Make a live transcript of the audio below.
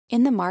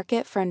In the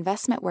market for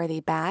investment-worthy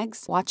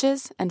bags,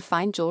 watches, and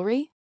fine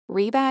jewelry,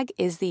 Rebag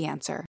is the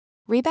answer.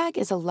 Rebag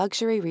is a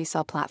luxury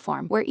resale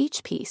platform where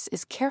each piece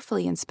is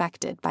carefully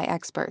inspected by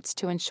experts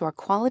to ensure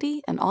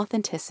quality and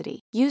authenticity.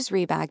 Use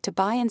Rebag to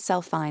buy and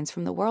sell finds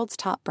from the world's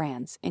top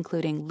brands,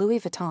 including Louis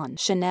Vuitton,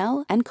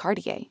 Chanel, and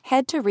Cartier.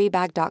 Head to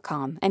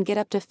Rebag.com and get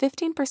up to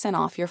 15%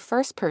 off your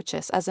first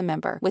purchase as a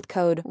member with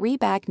code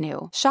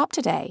REBAGNEW. Shop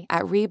today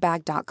at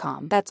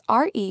Rebag.com. That's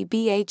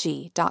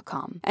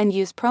REBAG.com. And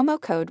use promo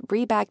code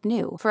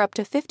REBAGNEW for up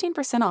to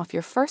 15% off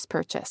your first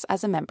purchase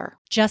as a member.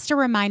 Just a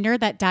reminder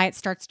that Diet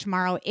Starts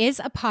Tomorrow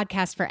is a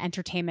podcast for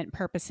entertainment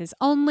purposes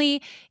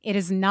only. It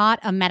is not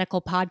a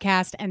medical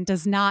podcast and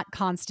does not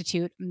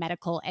constitute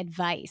medical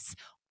advice.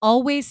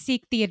 Always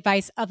seek the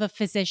advice of a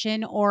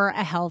physician or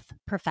a health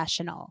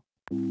professional.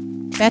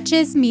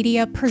 Betches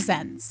Media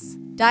presents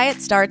Diet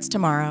Starts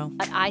Tomorrow.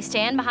 But I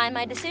stand behind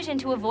my decision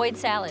to avoid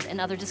salad and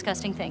other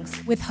disgusting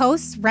things. with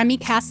hosts Remy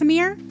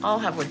Casimir, I'll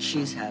have what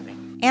she's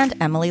having. And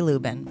Emily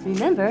Lubin.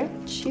 Remember,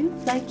 chew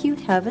like you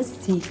have a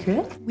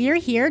secret. we're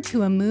here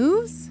to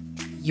amuse.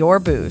 Your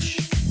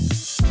boosh.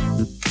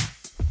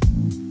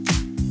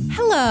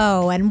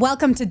 Hello, and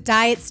welcome to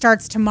Diet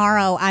Starts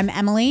Tomorrow. I'm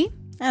Emily.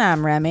 And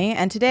I'm Remy.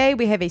 And today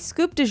we have a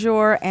scoop du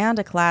jour and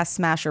a class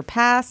smasher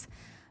pass.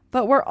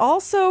 But we're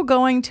also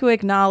going to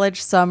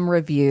acknowledge some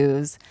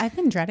reviews. I've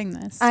been dreading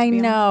this. I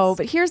know,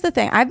 but here's the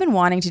thing. I've been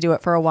wanting to do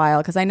it for a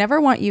while because I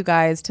never want you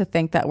guys to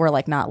think that we're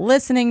like not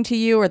listening to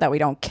you or that we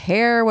don't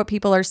care what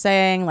people are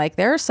saying. Like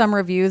there are some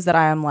reviews that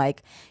I am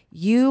like,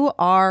 you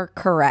are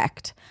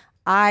correct.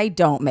 I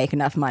don't make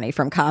enough money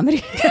from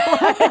comedy.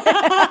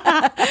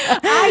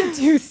 I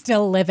do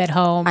still live at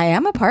home. I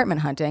am apartment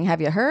hunting.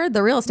 Have you heard?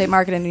 The real estate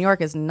market in New York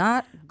is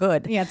not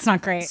good. Yeah, it's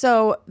not great.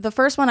 So the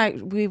first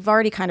one, we've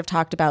already kind of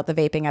talked about the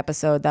vaping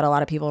episode that a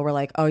lot of people were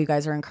like, oh, you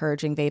guys are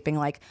encouraging vaping.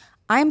 Like,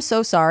 I'm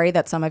so sorry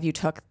that some of you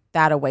took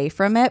that away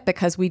from it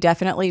because we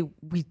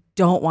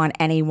don't want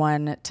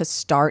anyone to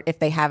start if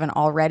they haven't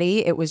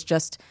already. It was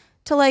just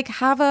to like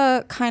have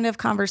a kind of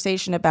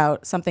conversation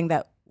about something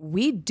that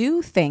we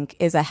do think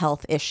is a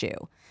health issue.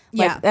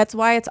 Like, that's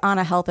why it's on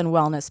a health and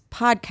wellness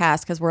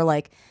podcast, because we're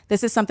like,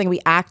 this is something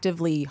we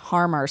actively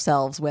harm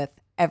ourselves with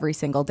every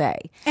single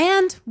day.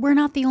 And we're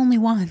not the only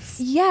ones.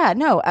 Yeah,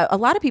 no, a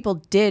lot of people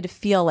did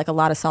feel like a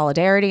lot of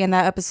solidarity in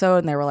that episode.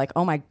 And they were like,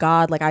 oh my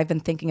God, like I've been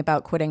thinking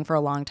about quitting for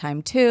a long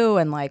time too.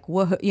 And like,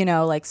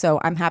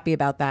 so I'm happy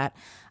about that.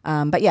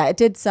 But yeah, it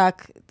did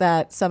suck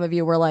that some of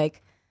you were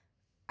like,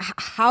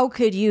 how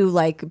could you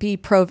like be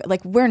pro?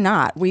 Like we're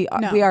not. We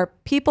are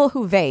people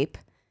who vape.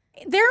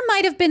 There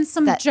might have been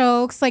some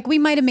jokes. Like we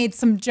might have made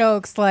some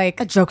jokes.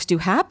 Like jokes do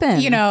happen.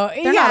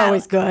 They're not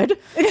always good.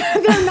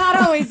 They're not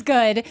always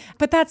good.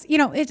 But that's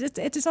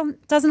it just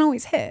doesn't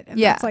always hit. And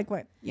that's like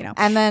what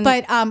And then,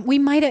 but we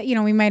might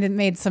have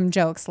made some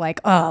jokes like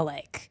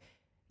like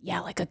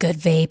a good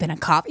vape and a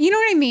coffee. You know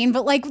what I mean?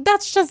 But like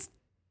that's just.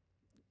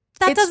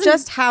 It's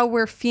just how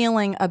we're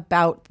feeling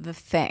about the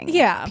thing.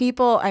 Yeah.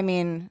 People. I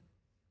mean.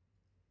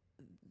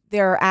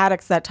 There are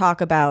addicts that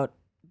talk about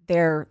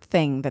their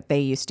thing that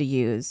they used to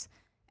use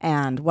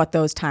and what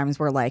those times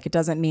were like. It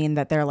doesn't mean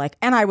that they're like,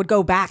 and I would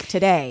go back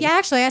today. Yeah,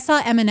 actually, I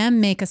saw Eminem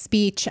make a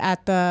speech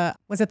at the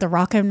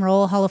Rock and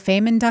Roll Hall of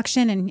Fame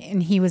induction,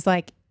 and he was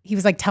like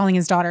telling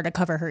his daughter to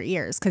cover her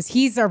ears because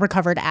he's a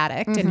recovered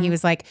addict, and he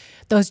was like,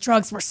 those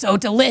drugs were so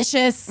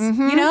delicious,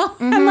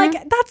 and like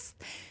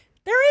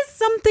there is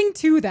something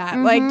to that.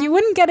 Like you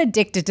wouldn't get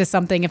addicted to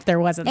something if there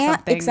wasn't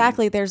something.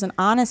 Exactly, there's an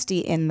honesty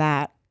in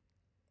that.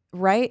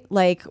 Right?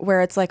 Like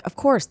where it's like, of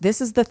course, this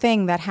is the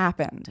thing that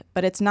happened,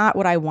 but it's not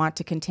what I want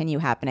to continue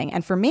happening.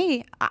 And for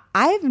me,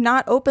 I've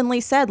not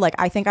openly said like,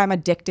 I think I'm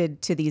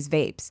addicted to these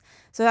vapes.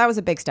 So that was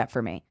a big step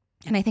for me.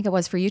 And I think it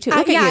was for you too.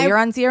 Look at you. You're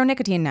on zero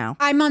nicotine now.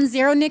 I'm on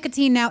zero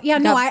nicotine now. Yeah,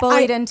 Got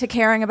bullied into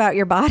caring about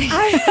your body.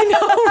 I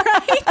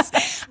know,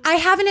 right? I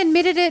haven't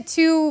admitted it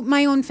to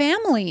my own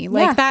family.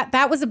 Like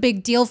that was a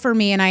big deal for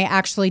me. And I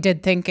actually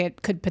did think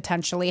it could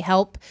potentially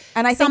help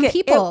and I some think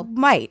people. It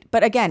might.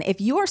 But again, if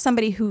you are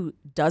somebody who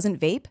doesn't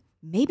vape,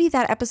 maybe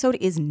that episode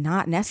is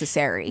not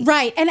necessary.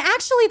 Right. And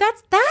actually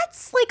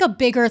that's like a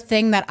bigger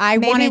thing that I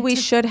wanted. Maybe we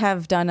should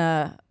have done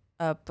a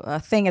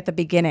thing at the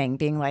beginning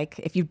being like,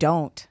 if you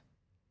don't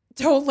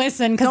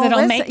listen because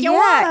it'll make you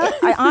wanna.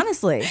 I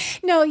honestly.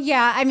 No,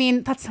 yeah. I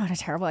mean, that's not a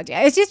terrible idea.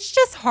 It's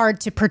just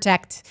hard to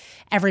protect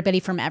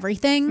everybody from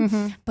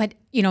everything. But,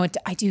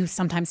 I do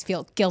sometimes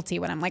feel guilty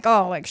when I'm like,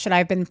 oh, like, should I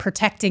have been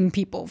protecting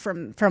people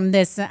from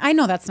this? I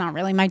know that's not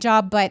really my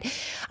job, but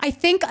I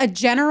think a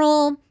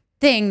general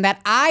thing that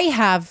I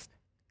have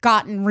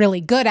gotten really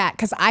good at,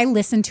 because I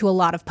listen to a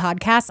lot of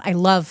podcasts. I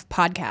love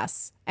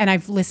podcasts, and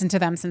I've listened to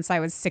them since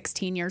I was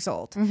 16 years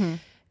old.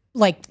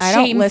 Like I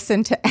don't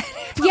listen to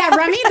Yeah,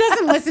 Remy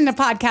doesn't listen to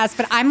podcasts,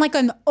 but I'm like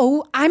I'm an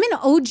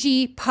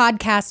OG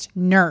podcast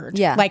nerd.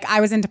 Yeah. Like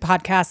I was into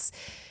podcasts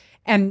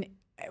and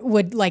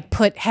would like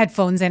put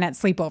headphones in at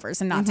sleepovers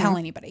and not tell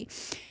anybody.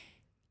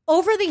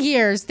 over the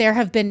years, there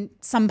have been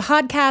some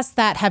podcasts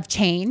that have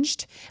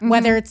changed,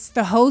 whether it's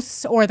the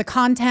hosts or the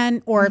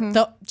content or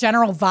the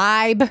general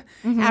vibe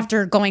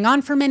after going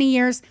on for many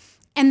years,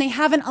 and they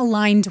haven't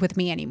aligned with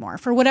me anymore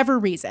for whatever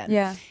reason.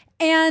 Yeah.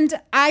 And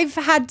I've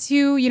had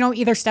to,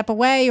 either step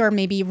away or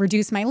maybe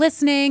reduce my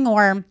listening,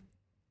 or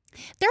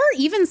there are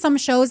even some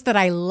shows that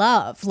I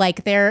love.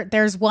 Like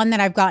there's one that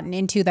I've gotten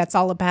into that's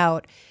all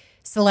about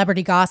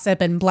celebrity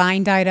gossip and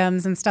blind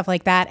items and stuff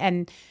like that.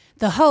 And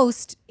the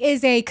host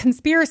is a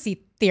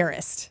conspiracy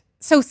theorist.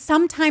 So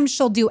sometimes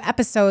she'll do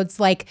episodes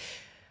like,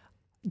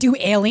 do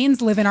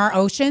aliens live in our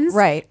oceans?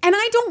 Right. And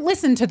I don't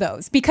listen to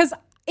those because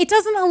it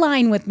doesn't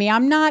align with me.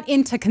 I'm not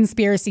into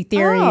conspiracy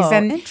theories. Oh,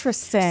 and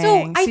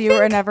interesting. So you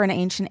were never an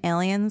Ancient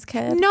Aliens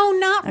kid? No,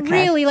 not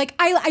really. Like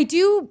I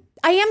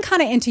am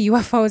kind of into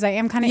UFOs. I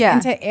am kind of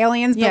into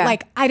aliens, but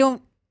like I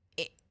don't,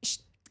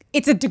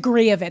 it's a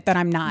degree of it that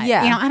I'm not.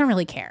 Yeah. I don't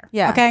really care.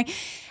 Yeah. Okay.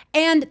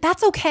 And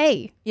that's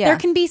okay. Yeah. There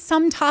can be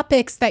some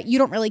topics that you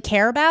don't really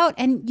care about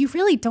and you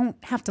really don't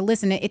have to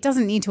listen. It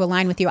doesn't need to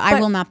align with you. I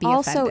will not be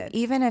also, offended.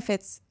 even if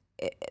it's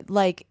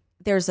like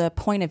there's a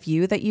point of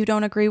view that you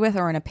don't agree with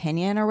or an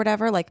opinion or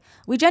whatever, like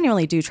we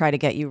genuinely do try to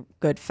get you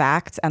good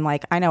facts. And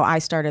like, I know I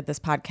started this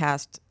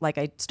podcast, like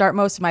I start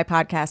most of my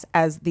podcasts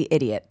as the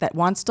idiot that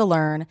wants to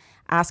learn,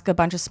 ask a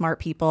bunch of smart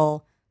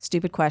people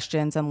stupid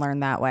questions and learn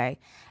that way.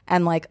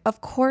 And like,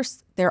 of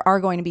course, there are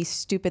going to be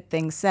stupid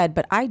things said,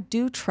 but I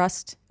do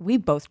trust, we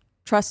both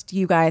trust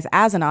you guys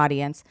as an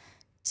audience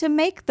to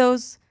make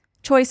those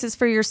choices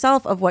for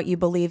yourself of what you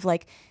believe.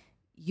 Like,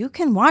 you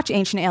can watch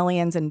Ancient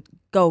Aliens and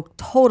go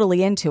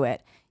totally into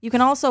it. You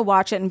can also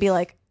watch it and be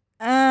like,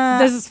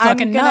 this is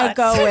fucking I'm gonna nuts.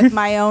 go with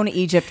my own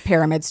Egypt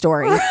pyramid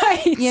story.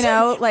 Right. You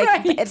know, like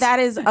Right.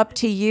 that is up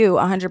to you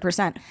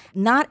 100%.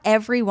 Not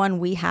everyone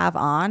we have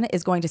on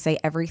is going to say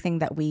everything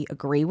that we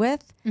agree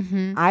with.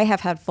 Mm-hmm. I have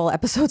had full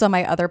episodes on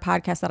my other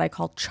podcast that I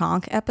call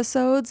chonk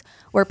episodes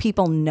where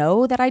people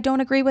know that I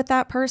don't agree with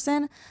that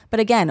person. But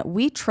again,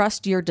 we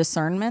trust your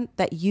discernment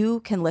that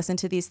you can listen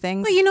to these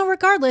things. But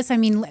regardless, I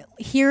mean,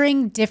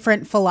 hearing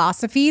different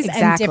philosophies and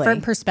Exactly.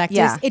 different perspectives,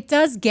 Yeah. it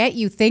does get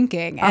you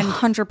thinking. And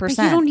 100%.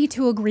 But you don't need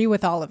to agree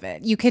with all of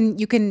it. You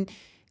can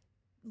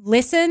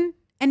listen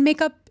and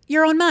make up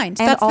your own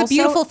mind. And That's also, the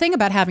beautiful thing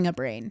about having a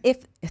brain.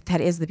 If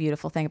that is the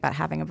beautiful thing about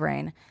having a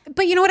brain.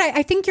 But you know what?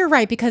 I think you're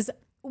right, because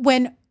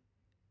when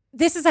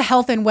this is a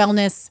health and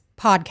wellness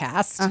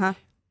podcast,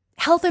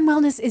 health and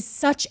wellness is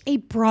such a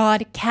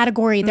broad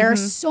category. There are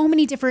so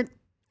many different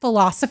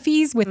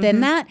philosophies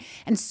within that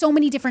and so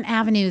many different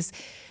avenues.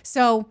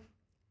 So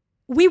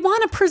we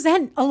want to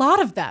present a lot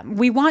of them.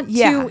 We want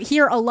to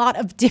hear a lot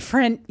of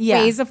different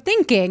ways of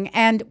thinking,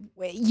 and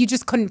you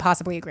just couldn't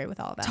possibly agree with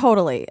all of them.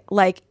 Totally.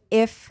 Like,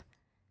 if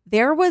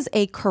there was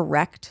a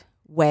correct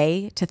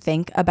way to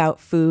think about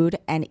food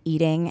and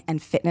eating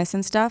and fitness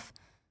and stuff,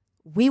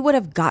 we would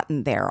have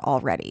gotten there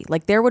already.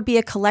 Like, there would be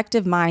a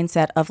collective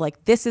mindset of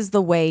like, this is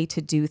the way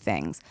to do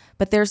things.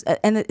 But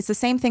and it's the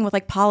same thing with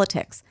like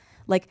politics.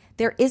 Like,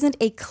 there isn't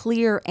a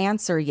clear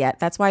answer yet.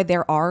 That's why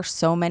there are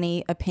so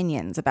many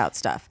opinions about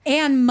stuff.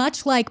 And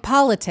much like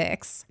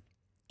politics,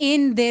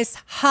 in this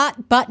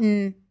hot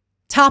button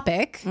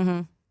topic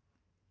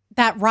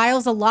that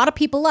riles a lot of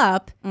people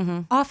up,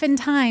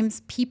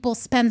 oftentimes people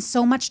spend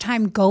so much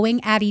time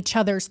going at each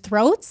other's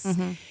throats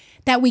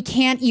that we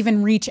can't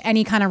even reach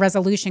any kind of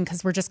resolution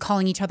because we're just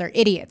calling each other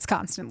idiots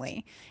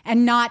constantly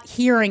and not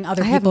hearing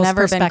other people's perspective. I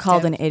have never been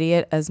called an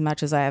idiot as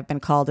much as I have been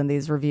called in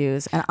these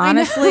reviews. And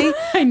honestly,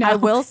 I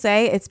will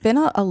say it's been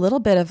a little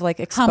bit of like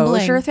exposure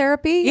Humbling.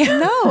 therapy. Yeah.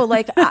 No,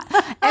 like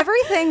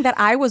everything that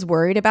I was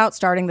worried about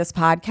starting this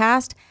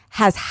podcast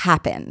has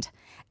happened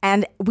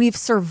and we've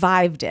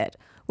survived it,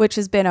 which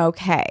has been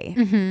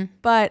okay.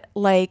 But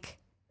like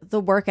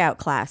the workout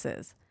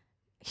classes,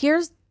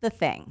 here's the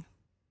thing.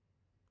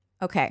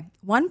 Okay,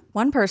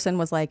 one person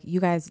was like, you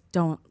guys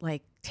don't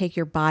like take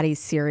your bodies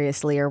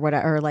seriously or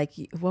whatever. Or like,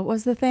 what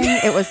was the thing?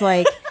 It was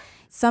like,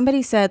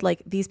 somebody said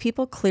like, these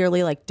people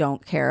clearly like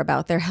don't care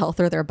about their health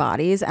or their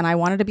bodies. And I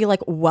wanted to be like,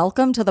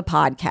 welcome to the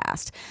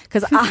podcast.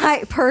 Because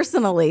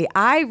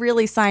I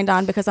really signed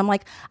on because I'm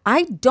like,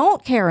 I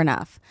don't care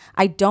enough.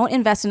 I don't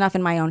invest enough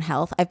in my own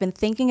health. I've been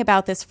thinking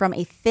about this from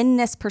a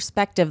thinness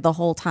perspective the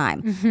whole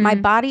time. My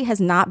body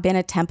has not been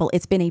a temple.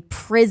 It's been a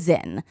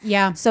prison.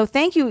 Yeah. So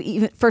thank you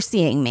even for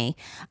seeing me.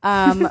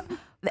 And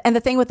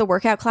the thing with the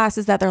workout class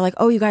is that they're like,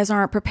 oh, you guys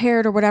aren't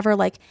prepared or whatever.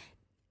 Like,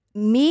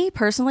 me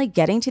personally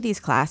getting to these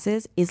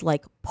classes is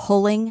like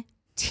pulling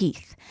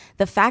teeth.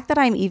 The fact that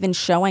I'm even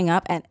showing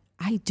up, and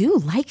I do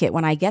like it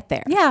when I get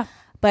there. Yeah.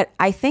 But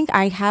I think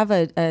I have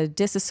a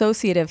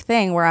disassociative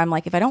thing where I'm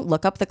like, if I don't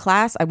look up the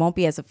class, I won't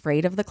be as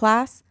afraid of the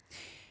class.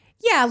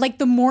 Yeah, like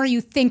the more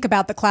you think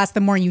about the class,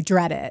 the more you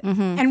dread it.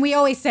 And we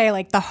always say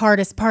like the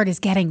hardest part is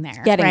getting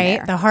there.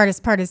 Right? The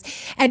hardest part is.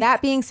 And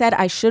that being said,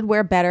 I should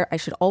wear better. I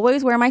should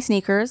always wear my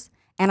sneakers.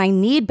 And I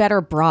need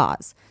better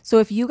bras. So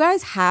if you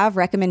guys have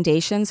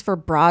recommendations for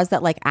bras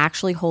that like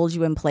actually hold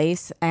you in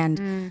place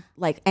and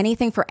like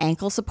anything for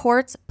ankle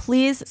supports,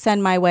 please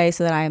send my way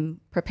so that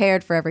I'm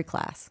prepared for every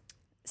class.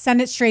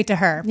 send it straight to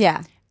her.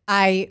 Yeah.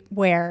 I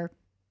wear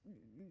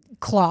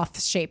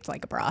cloth shaped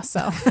like a bra.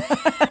 So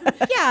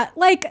yeah,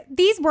 like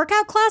these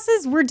workout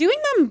classes, we're doing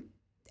them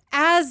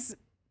as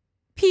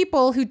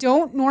people who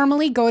don't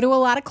normally go to a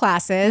lot of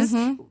classes.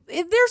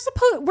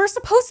 We're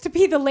supposed to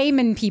be the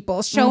layman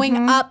people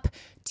showing up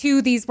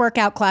to these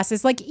workout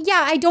classes. Like,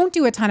 yeah, I don't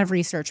do a ton of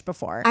research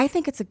before. I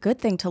think it's a good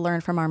thing to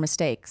learn from our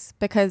mistakes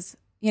because,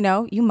 you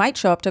know, you might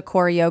show up to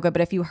core yoga,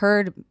 but if you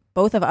heard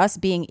both of us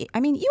being,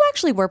 I mean, you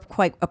actually were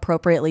quite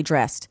appropriately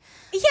dressed.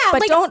 Yeah, but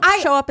like don't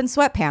show up in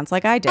sweatpants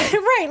like I did.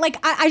 Right. Like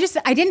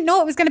I didn't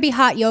know it was going to be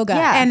hot yoga.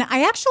 Yeah. And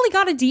I actually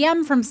got a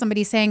DM from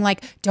somebody saying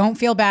like, don't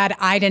feel bad.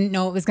 I didn't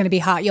know it was going to be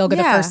hot yoga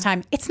the first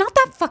time. It's not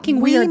that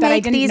fucking weird that I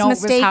didn't know it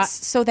was hot. We make these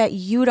mistakes so that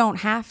you don't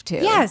have to.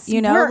 Yes. You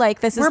know,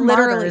 like this is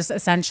literally martyrs,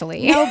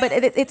 essentially. No, but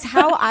it's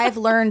how I've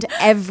learned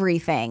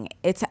everything.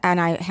 And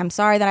I am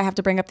sorry that I have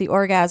to bring up the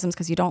orgasms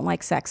because you don't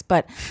like sex,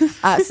 but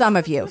some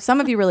of you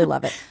really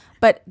love it.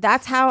 But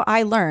that's how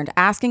I learned,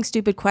 asking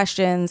stupid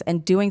questions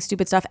and doing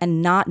stupid stuff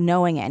and not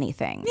knowing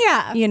anything.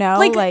 Yeah. You know,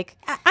 like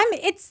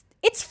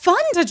it's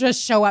fun to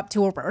just show up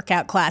to a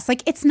workout class.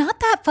 Like it's not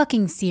that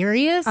fucking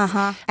serious.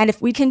 And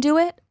if we can do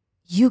it,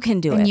 you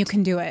can do it. And you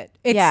can do it.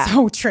 It's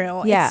so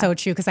true. Yeah. It's so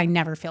true because I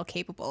never feel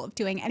capable of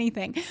doing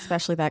anything.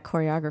 Especially that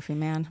choreography,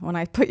 man, when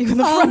I put you in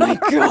the front. Oh my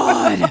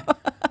God.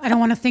 I don't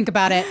want to think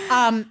about it. Yeah,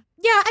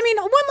 I mean,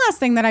 one last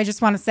thing that I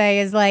just want to say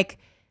is like,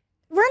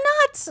 we're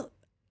not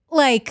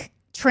like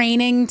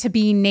training to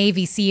be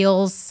Navy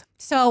SEALs.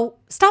 So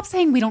stop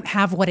saying we don't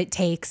have what it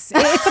takes.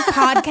 It's a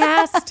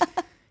podcast.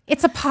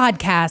 It's a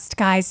podcast,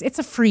 guys. It's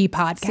a free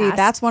podcast. See,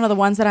 that's one of the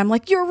ones that I'm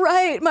like, you're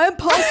right. My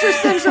imposter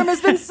syndrome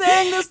has been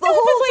saying this the whole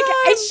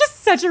time. It's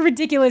just such a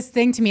ridiculous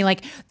thing to me.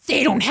 Like,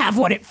 they don't have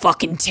what it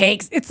fucking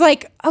takes. It's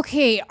like,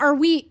 okay,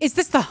 is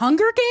this the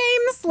Hunger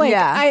Games?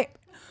 Like,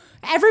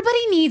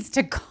 everybody needs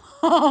to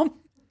calm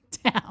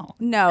down.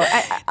 No.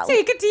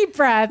 Take a deep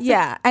breath.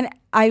 Yeah. And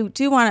I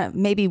do want to,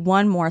 maybe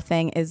one more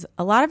thing is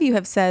a lot of you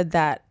have said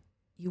that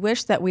you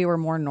wish that we were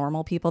more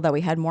normal people, that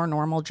we had more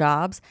normal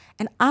jobs.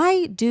 And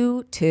I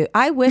do too.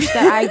 I wish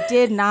that I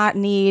did not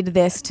need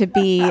this to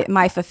be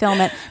my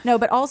fulfillment. No,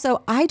 but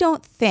also I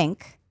don't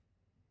think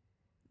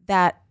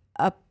that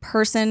a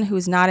person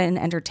who's not in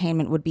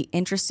entertainment would be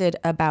interested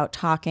about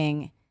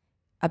talking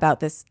about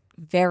this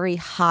very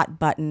hot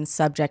button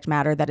subject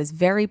matter that is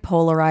very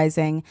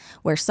polarizing,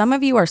 where some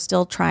of you are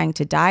still trying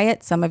to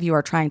diet, some of you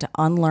are trying to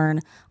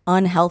unlearn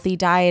unhealthy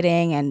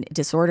dieting and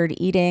disordered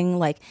eating.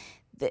 Like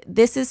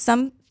this is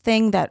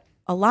something that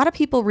a lot of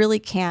people really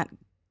can't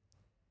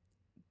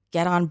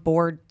get on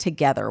board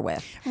together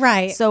with.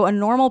 Right. So a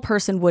normal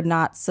person would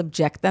not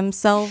subject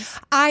themselves.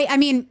 I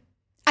mean,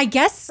 I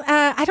guess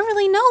I don't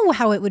really know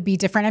how it would be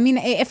different. I mean,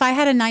 if I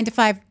had a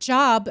 9-to-5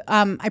 job,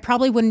 I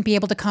probably wouldn't be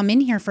able to come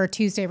in here for a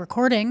Tuesday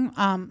recording.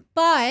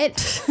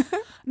 But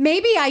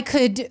maybe I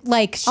could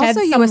like shed also,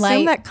 some you light.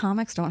 assume that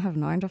comics don't have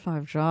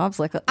 9-to-5 jobs?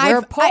 Like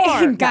we're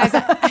poor, guys.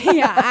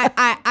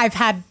 I've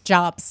had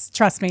jobs.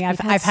 Trust me, I've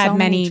had so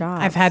many.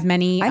 jobs. I've had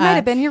many. I might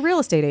have been your real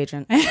estate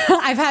agent.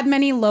 I've had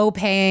many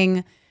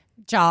low-paying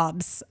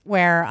jobs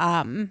where,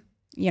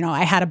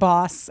 I had a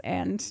boss,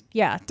 and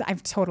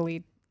I've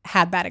totally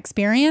had that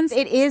experience.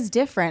 It is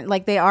different.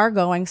 Like they are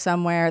going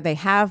somewhere. They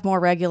have more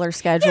regular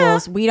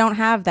schedules. We don't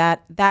have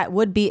that. That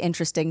would be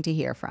interesting to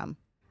hear from.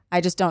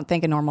 I just don't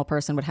think a normal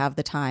person would have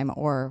the time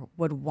or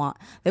wouldn't want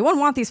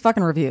these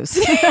fucking reviews.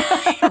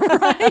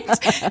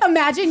 Right?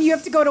 Imagine you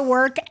have to go to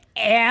work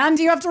and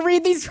you have to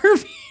read these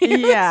reviews.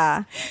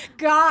 Yeah.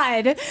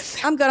 God.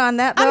 I'm good on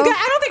that, though. I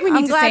don't think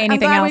we need to say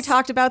anything I'm glad else. we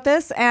talked about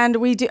this, and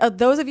we do.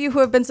 Those of you who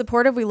have been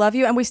supportive, we love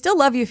you, and we still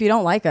love you if you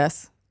don't like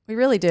us. We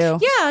really do.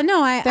 Yeah,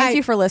 no, Thank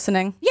you for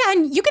listening. Yeah,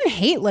 and you can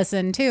hate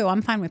listen too.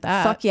 I'm fine with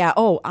that. Fuck yeah.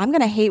 Oh, I'm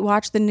going to hate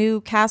watch the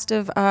new cast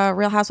of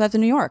Real Housewives of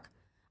New York.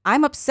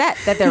 I'm upset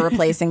that they're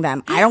replacing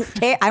them. I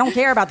don't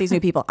care about these new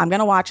people. I'm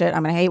going to watch it.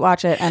 I'm going to hate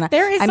watch it. And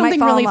there is I something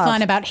might fall really in love.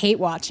 fun about hate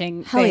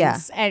watching Hell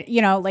things.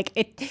 yeah. And, like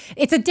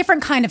it's a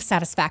different kind of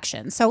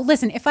satisfaction. So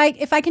listen, if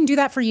I can do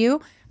that for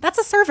you, that's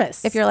a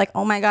service. If you're like,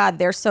 oh my God,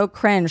 they're so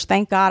cringe.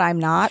 Thank God I'm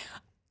not.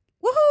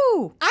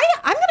 Woohoo!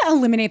 I'm going to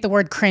eliminate the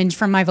word cringe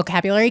from my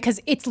vocabulary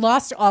because it's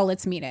lost all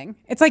its meaning.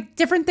 It's like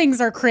different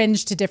things are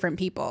cringe to different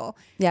people.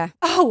 Yeah.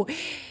 Oh,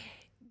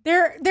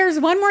 there's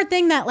one more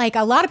thing that like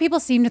a lot of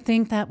people seem to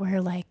think that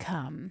we're like,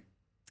 I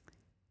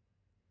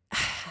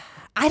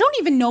don't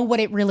even know what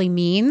it really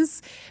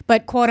means,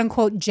 but quote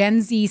unquote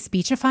Gen Z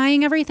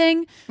speechifying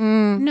everything.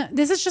 No,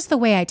 this is just the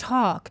way I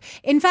talk.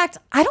 In fact,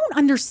 I don't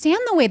understand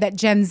the way that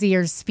Gen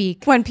Zers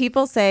speak. When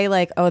people say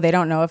like, oh, they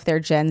don't know if they're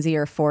Gen Z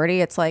or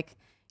 40, it's like,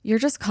 you're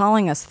just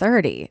calling us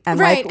 30. And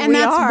right, like, and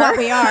that's what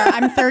we are.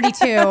 I'm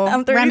 32.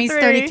 I'm 33. Remy's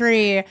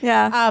 33.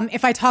 Yeah.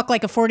 If I talk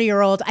like a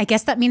 40-year-old, I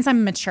guess that means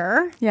I'm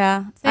mature.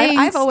 Yeah. Thanks.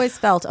 I've always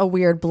felt a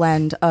weird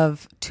blend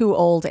of too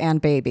old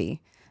and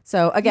baby.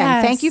 So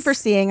again, Thank you for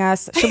seeing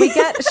us. Should we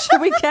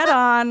get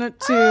on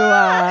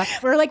to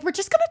we're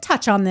just gonna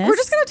touch on this. We're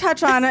just gonna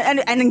touch on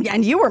it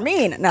and you were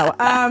mean.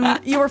 No,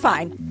 you were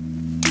fine.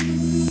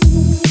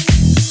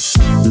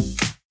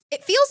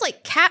 It feels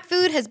like cat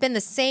food has been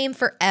the same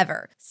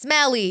forever.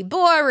 Smelly,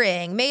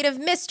 boring, made of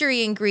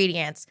mystery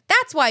ingredients.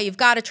 That's why you've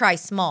got to try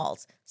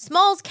Smalls.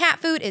 Smalls cat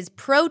food is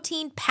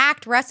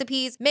protein-packed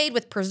recipes made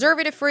with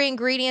preservative-free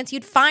ingredients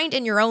you'd find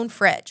in your own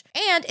fridge.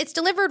 And it's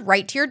delivered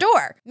right to your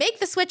door. Make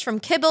the switch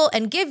from kibble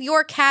and give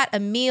your cat a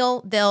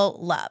meal they'll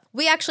love.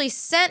 We actually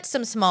sent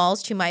some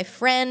Smalls to my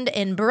friend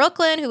in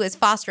Brooklyn who is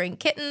fostering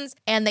kittens,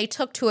 and they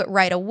took to it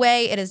right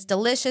away. It is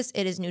delicious.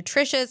 It is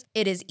nutritious.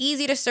 It is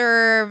easy to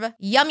serve.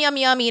 Yum, yum,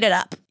 yum, eat it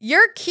up.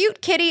 Your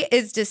cute kitty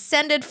is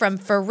descended from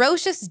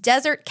ferocious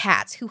desert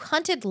cats who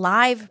hunted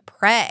live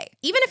prey.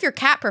 Even if your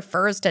cat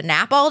prefers to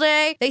nap all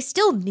day, they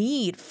still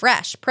need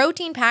fresh,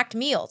 protein-packed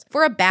meals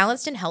for a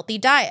balanced and healthy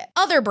diet.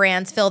 Other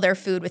brands fill their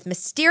food with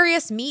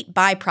mysterious meat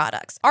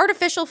byproducts,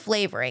 artificial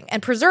flavoring,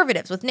 and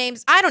preservatives with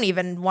names I don't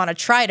even want to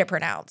try to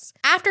pronounce.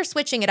 After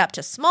switching it up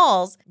to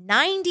Smalls,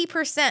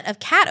 90% of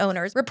cat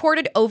owners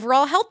reported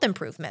overall health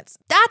improvements.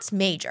 That's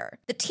major.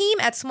 The team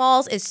at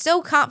Smalls is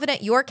so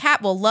confident your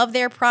cat will love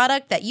their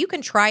product that you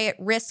can try it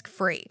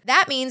risk-free.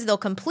 That means they'll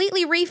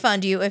completely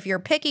refund you if your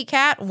picky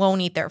cat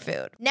won't eat their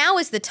food. Now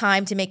is the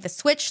time to make the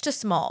switch to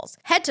Smalls.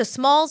 Head to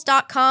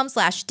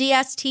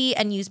smalls.com/DST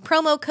and use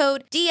promo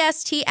code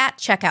DST at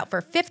checkout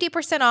for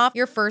 50% off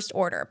your first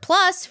order,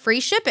 plus free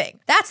shipping.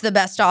 That's the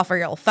best offer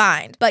you'll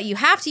find. But you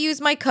have to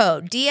use my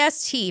code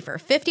DST for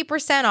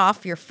 50%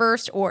 off your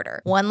first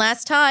order. One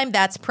last time,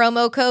 that's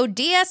promo code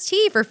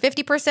DST for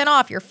 50%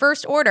 off your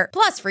first order,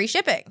 plus free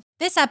shipping.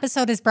 This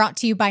episode is brought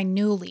to you by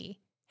Nuuly.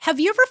 Have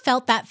you ever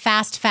felt that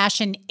fast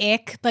fashion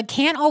ick, but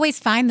can't always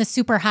find the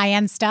super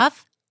high-end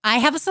stuff? I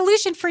have a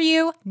solution for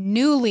you,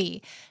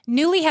 Nuuly.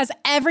 Nuuly has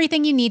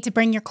everything you need to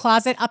bring your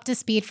closet up to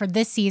speed for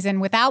this season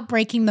without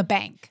breaking the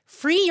bank.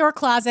 Free your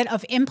closet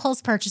of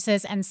impulse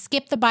purchases and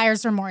skip the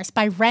buyer's remorse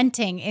by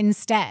renting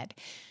instead.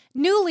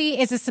 Nuuly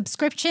is a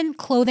subscription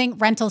clothing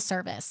rental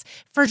service.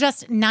 For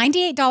just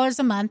 $98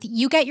 a month,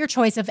 you get your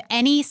choice of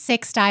any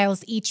 6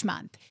 styles each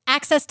month.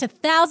 Access to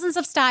thousands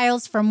of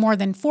styles from more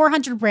than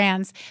 400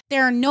 brands.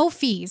 There are no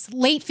fees,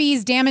 late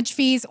fees, damage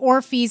fees,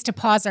 or fees to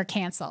pause or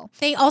cancel.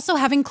 They also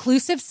have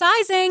inclusive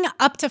sizing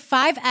up to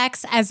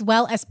 5X as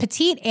well as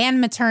petite and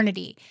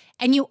maternity.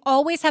 And you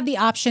always have the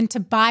option to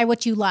buy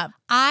what you love.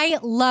 I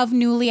love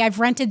Nuuly.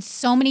 I've rented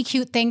so many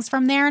cute things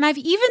from there, and I've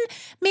even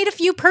made a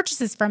few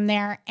purchases from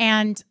there,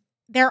 and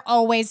they're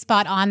always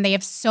spot on. They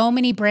have so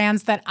many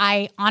brands that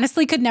I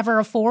honestly could never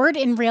afford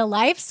in real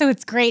life, so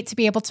it's great to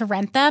be able to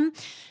rent them.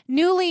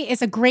 Nuuly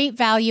is a great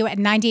value at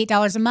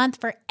 $98 a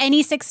month for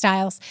any 6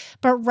 styles,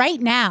 but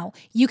right now,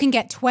 you can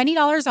get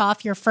 $20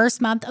 off your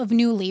first month of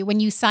Nuuly when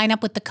you sign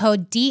up with the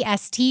code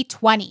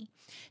DST20.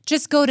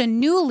 Just go to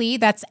Nuuly,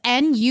 that's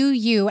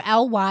NUULY.com,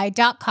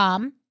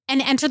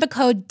 and enter the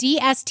code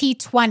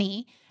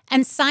DST20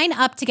 and sign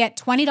up to get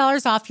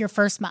 $20 off your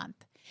first month.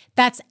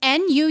 That's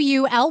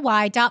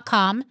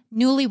NUULY.com,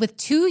 Nuuly with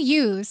 2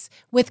 U's,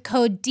 with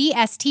code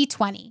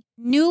DST20.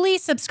 Nuuly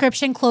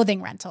subscription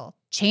clothing rental.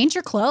 Change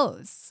your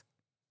clothes.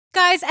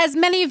 Guys, as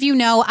many of you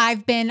know,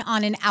 I've been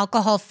on an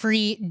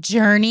alcohol-free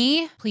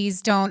journey.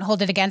 Please don't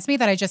hold it against me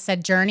that I just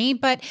said journey,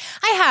 but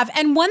I have.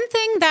 And one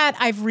thing that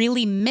I've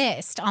really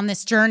missed on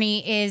this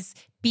journey is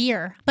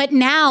beer. But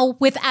now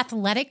with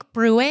Athletic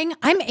Brewing,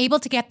 I'm able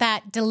to get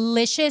that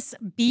delicious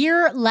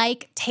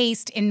beer-like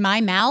taste in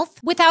my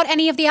mouth without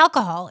any of the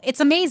alcohol. It's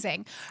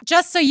amazing.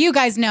 Just so you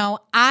guys know,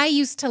 I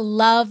used to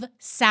love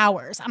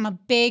sours. I'm a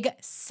big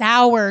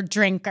sour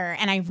drinker,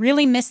 and I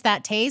really miss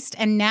that taste.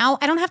 And now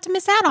I don't have to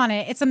miss out on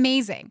it. It's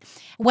amazing.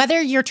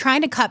 Whether you're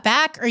trying to cut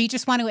back or you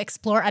just want to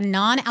explore a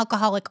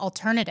non-alcoholic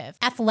alternative,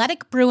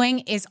 Athletic Brewing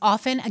is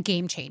often a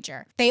game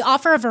changer. They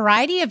offer a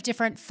variety of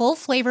different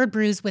full-flavored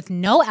brews with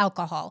no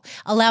alcohol,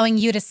 allowing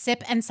you to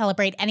sip and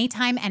celebrate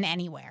anytime and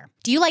anywhere.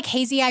 Do you like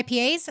hazy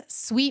IPAs,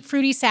 sweet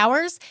fruity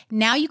sours?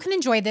 Now you can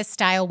enjoy this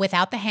style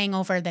without the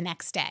hangover the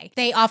next day.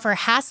 They offer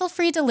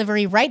hassle-free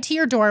delivery right to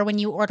your door when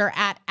you order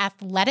at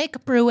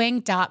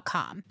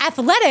athleticbrewing.com.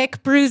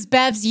 Athletic brews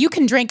bevs you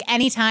can drink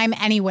anytime,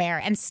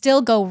 anywhere, and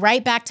still go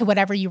right back to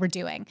whatever you were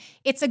doing.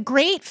 It's a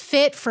great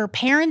fit for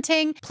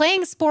parenting,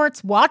 playing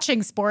sports,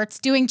 watching sports,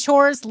 doing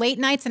chores, late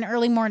nights, and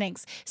early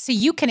mornings, so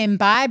you can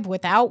imbibe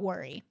without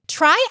worry.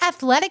 Try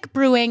Athletic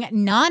Brewing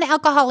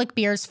non-alcoholic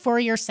beers for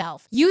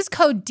yourself. Use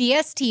code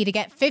DST to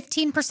get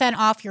 15%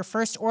 off your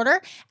first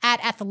order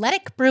at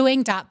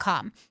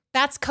athleticbrewing.com.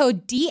 That's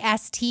code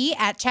DST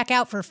at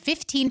checkout for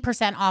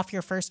 15% off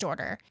your first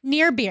order.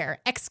 Near Beer.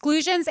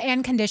 Exclusions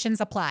and conditions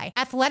apply.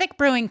 Athletic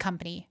Brewing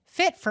Company.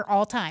 Fit for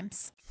all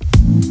times.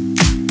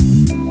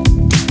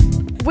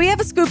 We have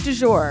a scoop du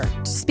jour.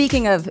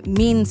 Speaking of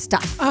mean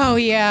stuff. Oh,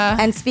 yeah.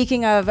 And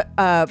speaking of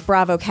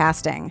Bravo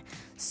casting.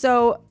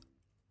 So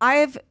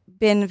I've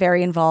been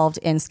very involved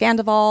in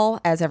Scandival,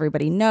 as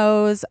everybody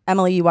knows.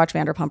 Emily, you watch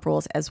Vanderpump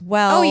Rules as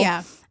well. Oh,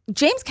 yeah.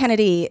 James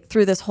Kennedy,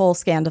 through this whole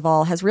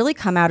Scandival, has really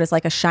come out as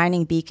like a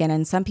shining beacon.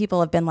 And some people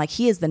have been like,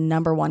 he is the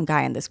number one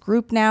guy in this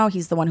group now.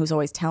 He's the one who's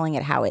always telling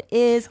it how it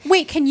is.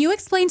 Wait, can you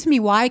explain to me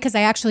why? Because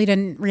I actually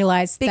didn't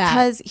realize that.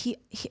 Because he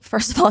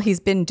first of all, he's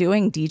been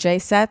doing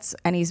DJ sets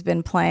and he's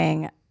been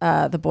playing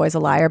the boy's a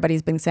liar, but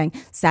he's been saying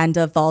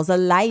Sandoval's a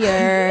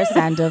liar,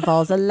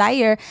 Sandoval's a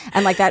liar,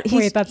 and like that.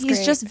 He's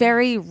great. just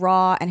very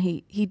raw, and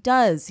he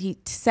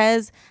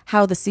says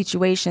how the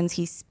situations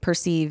he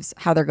perceives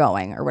how they're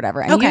going or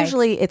whatever, and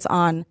usually it's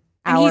on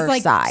our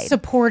he's side,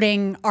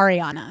 supporting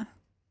Ariana.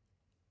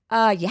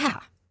 Yeah.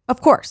 Of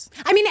course.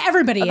 I mean,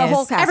 everybody The is.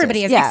 whole cast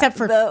Everybody is, Yeah, except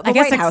for the I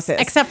guess White House is.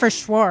 except for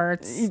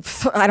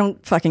Schwartz. I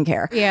don't fucking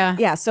care. Yeah.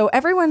 Yeah. So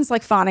everyone's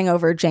like fawning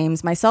over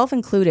James, myself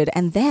included.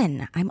 And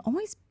then I'm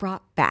always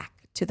brought back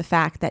to the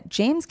fact that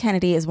James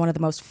Kennedy is one of the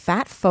most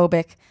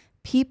fat-phobic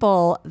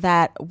people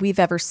that we've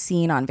ever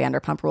seen on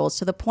Vanderpump Rules,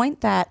 to the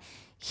point that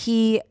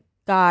he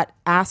got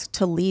asked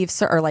to leave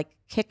or like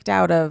kicked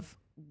out of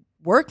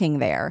working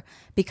there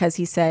because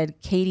he said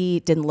Katie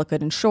didn't look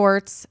good in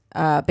shorts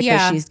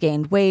because she's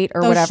gained weight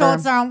or Those whatever.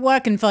 shorts aren't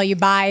working for you,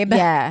 babe.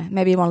 Yeah,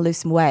 maybe you want to lose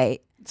some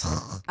weight.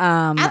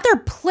 At their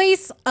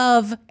place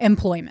of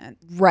employment.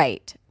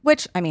 Right.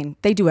 Which, I mean,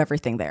 they do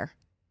everything there.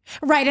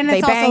 Right. And They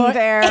it's bang also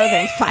there,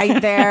 they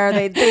fight there,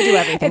 they do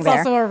everything it's there.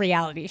 also a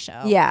reality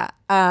show. Yeah.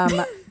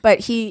 But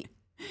he,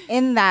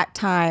 in that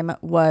time,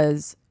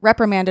 was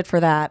reprimanded for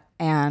that.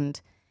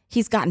 And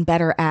he's gotten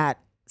better at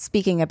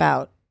speaking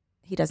about,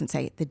 he doesn't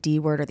say the D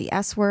word or the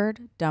S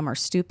word, dumb or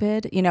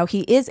stupid. You know,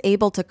 he is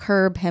able to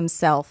curb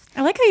himself.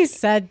 I like how you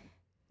said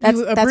That's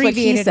what he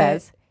abbreviated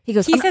says. it. He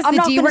goes, He says I'm the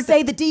not D going word- to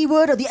say the D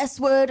word or the S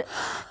word.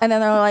 And then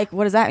they're like,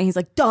 what is that? And he's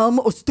like, dumb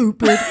or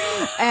stupid.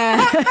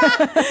 And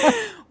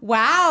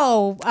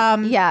Wow.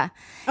 yeah.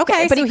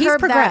 Okay, But so he he's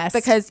curbed that progressed.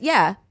 because,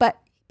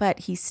 but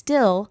he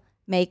still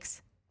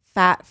makes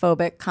fat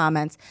phobic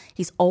comments.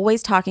 He's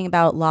always talking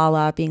about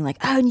Lala being like,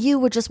 oh, and you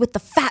were just with the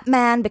fat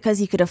man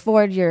because you could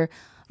afford your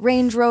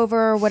Range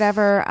Rover or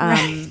whatever.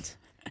 Right.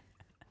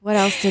 What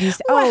else did he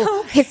say? Well-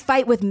 Oh, his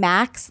fight with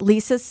Max,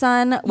 Lisa's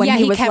son, when Yeah,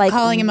 he he was kept like,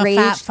 calling him a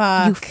fat "Rage,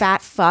 fuck." You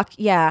fat fuck.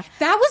 Yeah.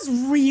 That was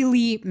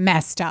really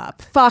messed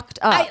up. Fucked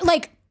up.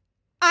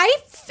 I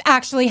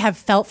actually have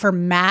felt for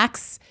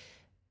Max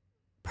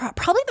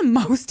probably the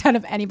most out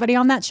of anybody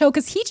on that show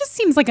because he just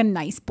seems like a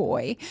nice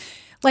boy.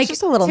 Like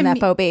Just a little to me-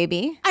 Nepo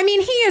baby. I mean,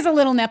 he is a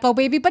little Nepo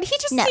baby, but he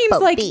just Nepo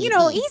seems like, baby. you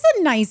know, he's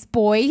a nice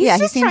boy. He's Yeah,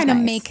 he just seems trying to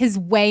nice. make his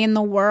way in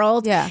the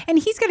world. Yeah. And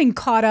he's getting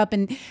caught up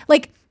in,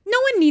 like, no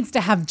one needs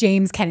to have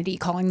James Kennedy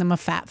calling them a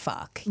fat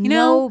fuck. You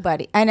know?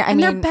 Nobody. And I And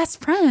mean, they're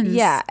best friends.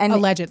 Yeah, and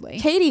allegedly.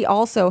 Katie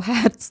also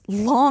had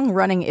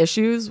long-running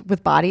issues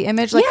with body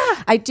image. Like,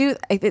 Yeah. I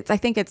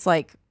think it's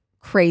like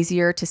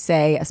crazier to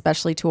say,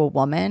 especially to a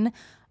woman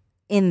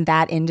in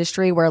that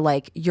industry where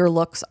like your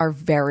looks are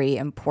very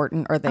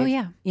important, or they, Oh,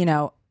 yeah. you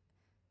know,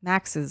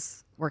 Max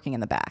is working in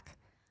the back,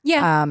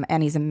 Yeah.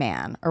 and he's a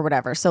man or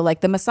whatever. So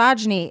like the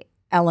misogyny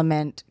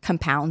element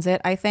compounds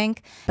it, I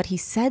think. But he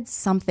said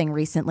something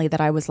recently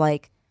that I was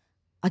like,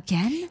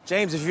 again?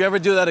 James, if you ever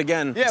do that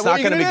again, Yeah, it's what not are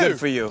you going to be gonna good do?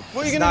 for you.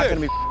 What are you It's gonna not do?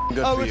 going to be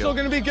good Oh, for it's you. not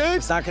going to be good?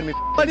 It's not going to be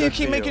Why do you good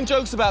keep for making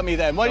jokes about me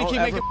then? Why do you Don't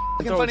keep ever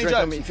making throw a funny drink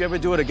on jokes? me. If you ever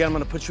do it again, I'm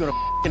going to put you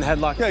in a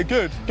headlock. Okay,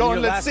 good. Go And on, your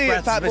let's last see it, breath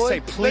is fat gonna boy. say,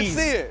 please.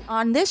 Let's see it.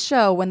 On this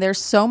show, when there's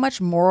so much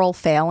moral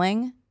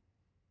failing,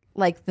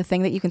 like the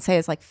thing that you can say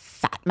is like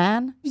fat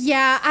man.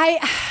 Yeah,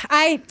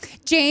 I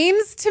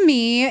James to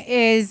me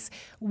is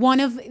one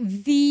of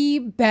the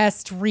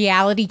best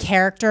reality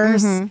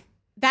characters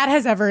that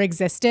has ever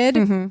existed.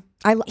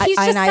 I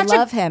such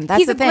love him. That's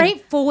he's the a thing.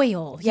 great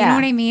foil. You Yeah, know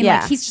what I mean? yeah.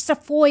 Like he's just a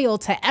foil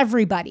to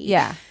everybody.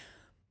 Yeah.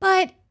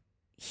 But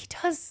he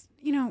does,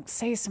 you know,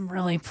 say some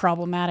really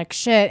problematic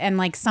shit. And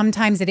like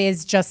sometimes it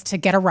is just to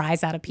get a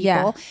rise out of people.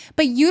 Yeah.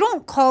 But you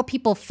don't call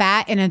people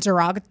fat in a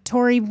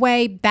derogatory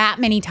way that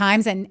many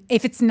times. And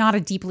if it's not a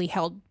deeply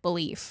held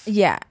belief.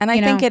 Yeah. And I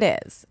You think know? it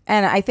is.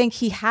 And I think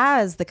he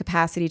has the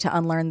capacity to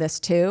unlearn this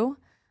too.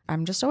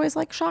 I'm just always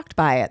like shocked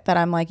by it, that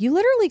I'm like, you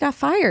literally got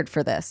fired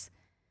for this.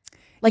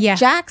 Like Yeah.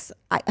 Jax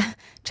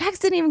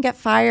didn't even get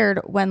fired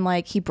when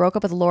like he broke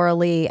up with Laura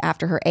Lee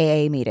after her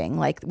AA meeting,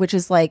 like, which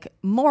is like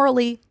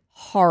morally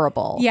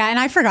horrible. Yeah, and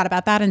I forgot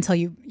about that until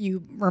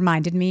you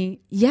reminded me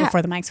Yeah.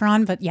 before the mics were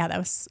on. But yeah, that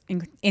was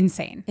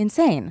insane.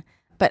 Insane.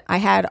 But I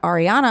had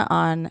Ariana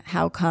on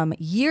How Come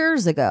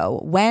years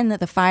ago when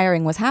the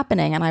firing was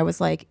happening, and I was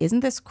like,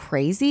 isn't this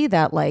crazy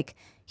that like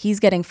he's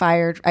getting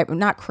fired?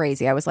 Not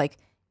crazy. I was like,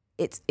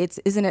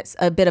 isn't it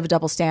a bit of a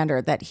double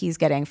standard that he's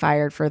getting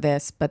fired for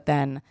this, but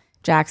then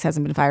Jax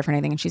hasn't been fired for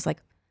anything? And she's like,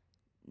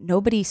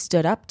 nobody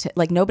stood up to,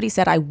 like, nobody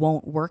said I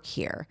won't work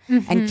here.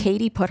 And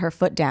Katie put her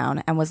foot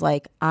down and was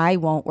like, I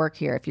won't work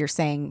here if you're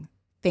saying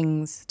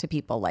things to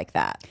people like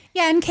that.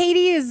 Yeah, and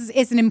Katie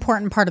is an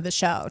important part of the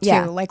show too.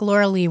 Yeah. Like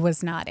Laura Lee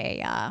was not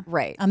a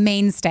Right. a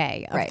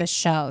mainstay of Right. the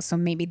show, so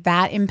maybe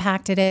that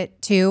impacted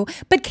it too.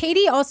 But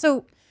Katie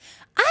also,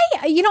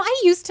 I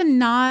used to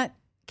not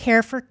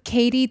care for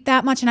Katie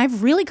that much, and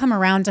I've really come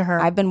around to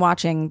her. I've been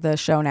watching the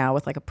show now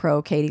with like a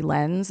pro Katie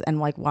lens and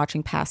like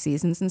watching past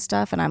seasons and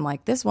stuff. And I'm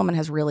like, this woman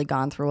has really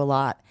gone through a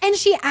lot. And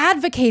she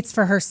advocates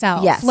for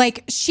herself. Yes.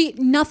 Like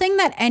nothing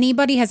that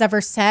anybody has ever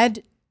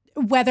said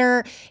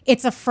whether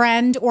it's a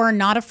friend or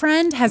not a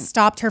friend, has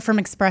stopped her from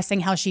expressing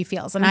how she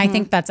feels. And I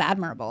think that's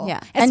admirable.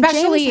 Yeah.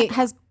 Especially and James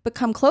has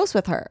become close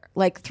with her.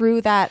 Like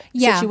through that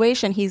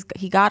situation,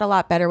 he got a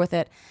lot better with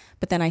it.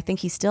 But then I think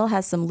he still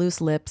has some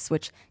loose lips,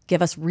 which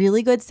give us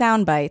really good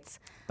sound bites.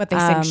 But they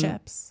sink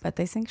ships. But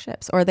they sink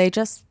ships. Or they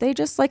just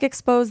like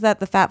expose that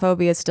the fat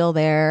phobia is still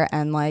there.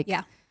 And like,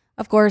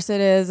 of course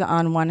it is.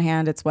 On one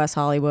hand, it's West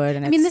Hollywood.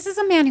 And this is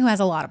a man who has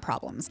a lot of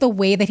problems. The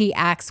way that he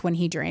acts when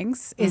he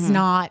drinks is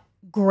not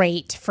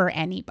great for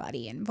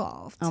anybody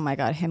involved. Oh my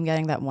God. Him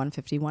getting that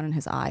 151 in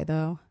his eye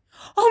though.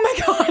 Oh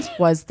my God.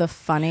 Was the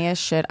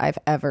funniest shit I've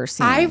ever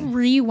seen. I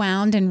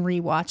rewound and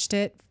rewatched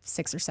it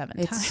 6 or 7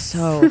 times. It's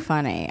so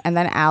funny. And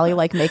then Allie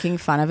like making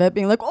fun of it,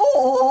 being like,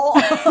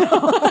 oh.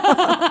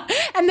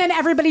 And then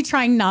everybody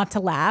trying not to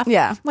laugh.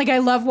 Yeah. Like I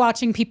love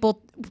watching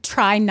people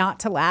try not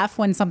to laugh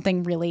when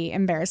something really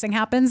embarrassing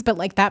happens, but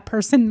like that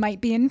person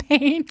might be in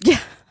pain. Yeah.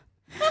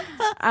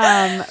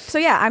 So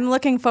yeah, I'm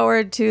looking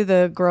forward to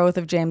the growth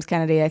of James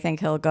Kennedy. I think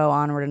he'll go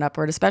onward and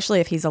upward,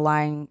 especially if he's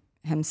aligning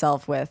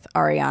himself with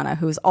Ariana,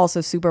 who's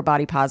also super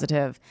body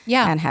positive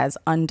and has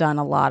undone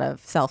a lot of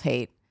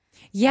self-hate.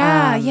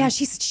 Yeah,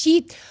 she's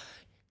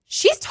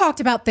talked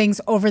about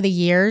things over the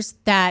years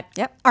that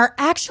are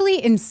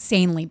actually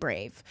insanely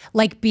brave,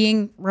 like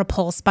being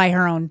repulsed by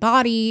her own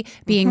body,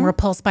 being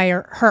repulsed by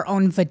her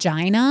own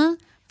vagina.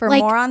 For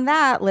more on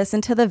that,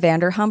 listen to the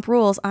Vanderpump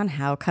Rules on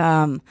How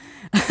Come.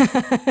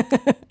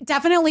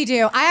 Definitely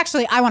do.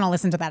 I want to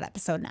listen to that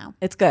episode now.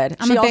 It's good.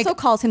 She also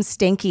calls him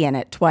Stinky in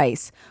it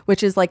twice,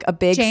 which is like a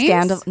big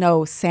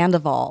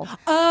Sandoval.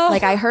 Oh.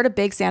 Like I heard a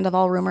big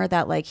Sandoval rumor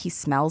that like he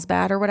smells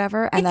bad or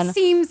whatever. And then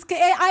seems,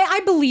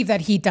 I believe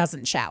that he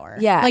doesn't shower.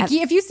 Yeah. Like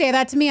if you say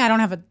that to me, I don't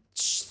have a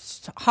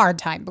hard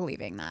time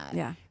believing that.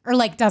 Yeah. Or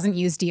like doesn't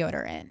use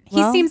deodorant.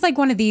 He seems like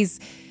one of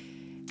these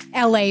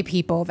LA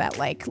people that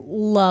like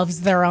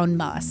loves their own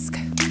musk.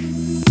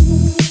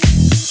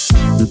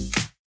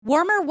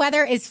 Warmer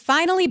weather is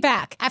finally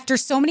back. After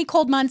so many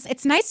cold months,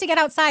 it's nice to get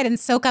outside and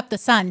soak up the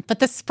sun, but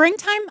the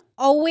springtime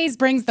always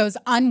brings those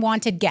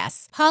unwanted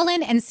guests,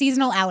 pollen and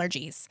seasonal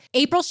allergies.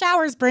 April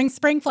showers bring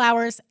spring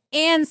flowers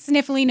and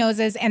sniffly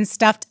noses and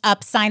stuffed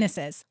up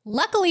sinuses.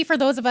 Luckily for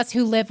those of us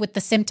who live with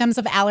the symptoms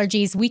of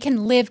allergies, we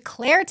can live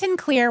Claritin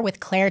Clear with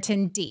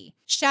Claritin D.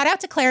 Shout out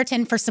to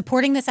Claritin for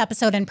supporting this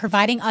episode and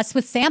providing us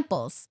with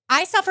samples.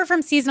 I suffer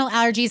from seasonal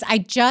allergies. I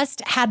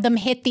just had them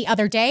hit the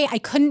other day. I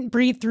couldn't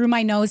breathe through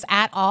my nose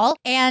at all.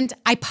 And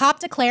I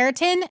popped a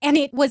Claritin and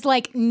it was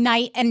like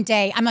night and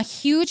day. I'm a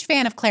huge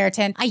fan of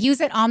Claritin. I use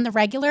it on the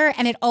regular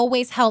and it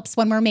always helps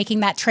when we're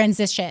making that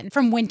transition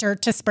from winter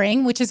to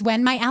spring, which is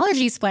when my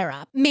allergies flare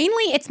up.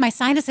 Mainly it's my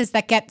sinuses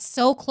that get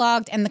so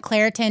clogged and the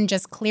Claritin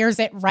just clears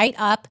it right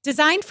up.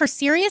 Designed for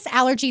serious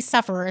allergy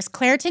sufferers,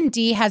 Claritin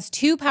D has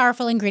 2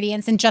 powerful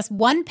ingredients in just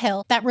 1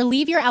 pill that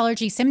relieve your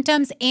allergy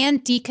symptoms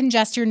and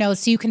decongest your nose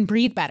so you can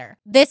breathe better.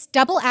 This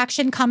double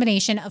action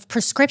combination of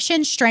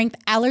prescription strength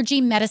allergy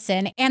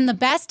medicine and the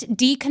best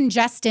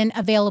decongestant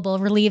available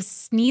relieves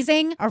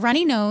sneezing, a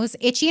runny nose,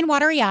 itchy and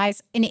watery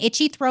eyes, an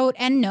itchy throat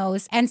and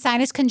nose, and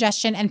sinus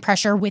congestion and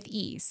pressure with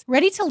ease.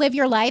 Ready to live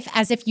your life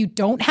as if you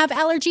don't have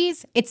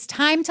allergies? It's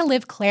time to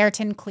live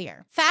Claritin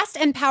Clear. Fast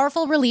and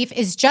powerful relief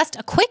is just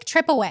a quick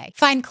trip away.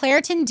 Find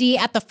Claritin D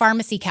at the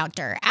pharmacy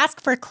counter. Ask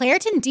for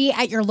Claritin D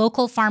at your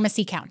local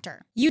pharmacy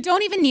counter. You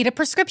don't even need a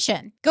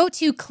prescription. Go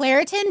to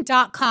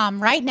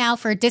Claritin.com right now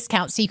for a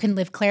discount so you can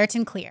live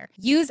Claritin Clear.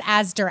 Use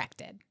as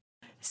directed.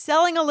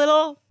 Selling a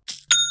little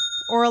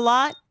or a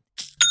lot?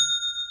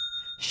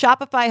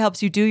 Shopify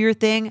helps you do your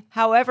thing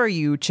however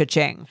you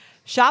cha-ching.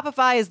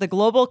 Shopify is the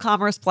global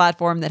commerce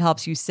platform that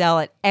helps you sell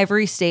at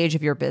every stage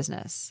of your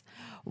business.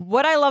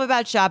 What I love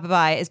about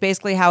Shopify is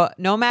basically how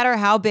no matter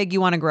how big you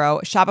want to grow,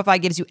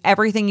 Shopify gives you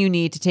everything you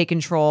need to take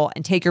control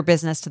and take your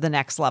business to the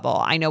next level.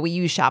 I know we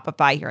use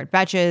Shopify here at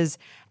Betches,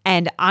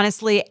 and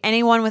honestly,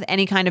 anyone with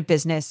any kind of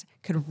business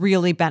could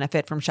really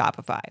benefit from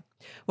Shopify.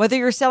 Whether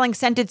you're selling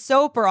scented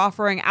soap or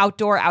offering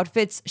outdoor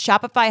outfits,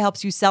 Shopify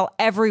helps you sell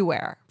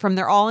everywhere, from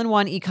their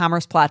all-in-one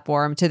e-commerce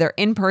platform to their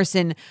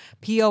in-person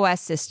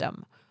POS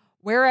system.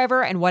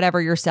 Wherever and whatever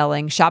you're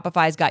selling,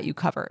 Shopify's got you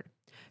covered.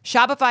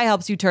 Shopify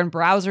helps you turn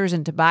browsers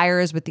into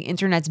buyers with the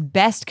internet's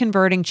best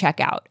converting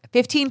checkout,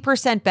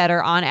 15%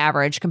 better on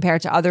average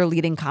compared to other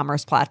leading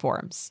commerce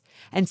platforms.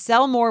 And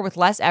sell more with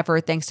less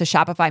effort thanks to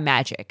Shopify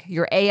Magic,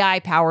 your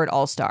AI-powered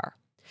all-star.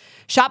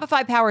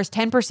 Shopify powers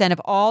 10%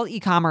 of all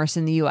e-commerce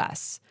in the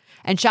U.S.,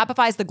 and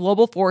Shopify is the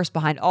global force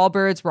behind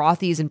Allbirds,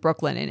 Rothy's, and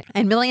Brooklyn,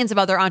 and millions of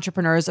other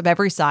entrepreneurs of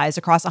every size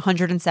across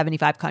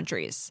 175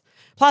 countries.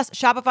 Plus,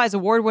 Shopify's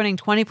award-winning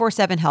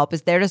 24/7 help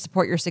is there to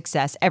support your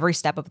success every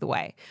step of the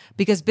way,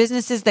 because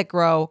businesses that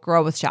grow,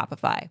 grow with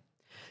Shopify.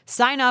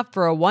 Sign up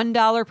for a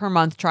 $1 per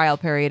month trial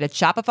period at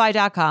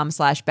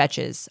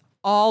shopify.com/betches,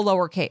 all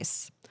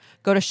lowercase.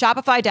 Go to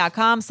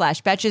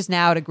shopify.com/betches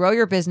now to grow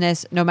your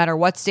business no matter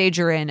what stage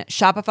you're in.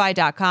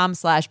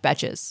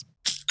 Shopify.com/betches.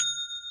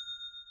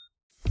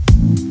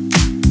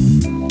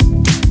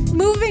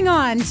 Moving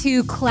on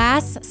to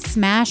Class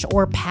Smash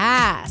or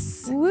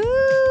Pass.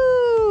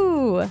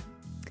 Woo!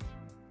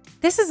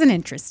 This is an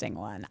interesting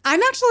one.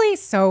 I'm actually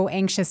so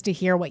anxious to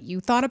hear what you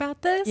thought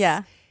about this.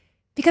 Yeah.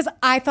 Because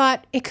I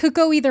thought it could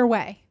go either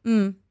way.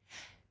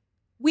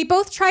 We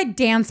both tried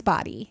Dance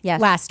Body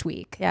last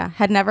week. Yeah.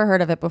 Had never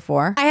heard of it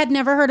before. I had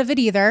never heard of it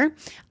either.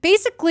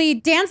 Basically,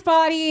 Dance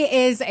Body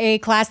is a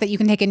class that you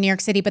can take in New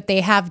York City, but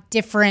they have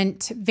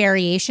different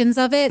variations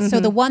of it. So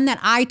the one that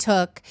I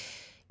took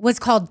was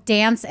called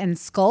Dance and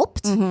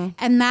Sculpt.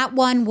 And that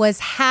one was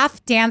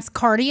half dance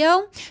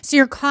cardio. So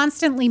you're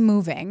constantly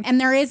moving.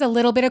 And there is a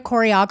little bit of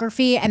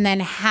choreography and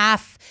then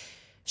half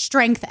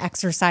strength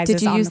exercises.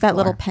 Did you on use the that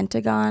floor. little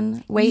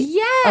pentagon weight?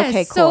 Yes.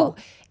 Okay, cool. So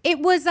it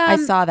was. I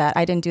saw that.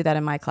 I didn't do that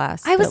in my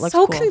class. I but it was looked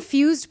so cool.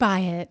 confused by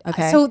it.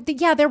 Okay. So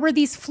there were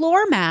these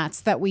floor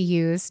mats that we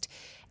used.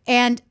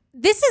 And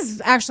this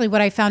is actually what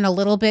I found a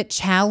little bit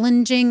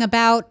challenging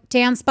about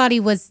Dance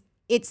Body was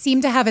it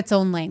seemed to have its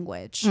own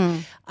language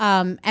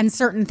and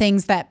certain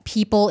things that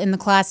people in the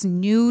class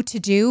knew to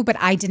do, but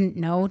I didn't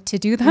know to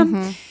do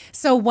them.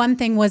 So one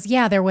thing was,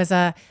 there was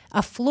a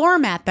floor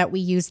mat that we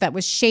used that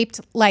was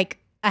shaped like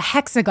a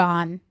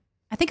hexagon.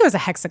 I think it was a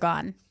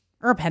hexagon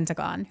or a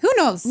pentagon. Who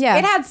knows? Yeah.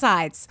 It had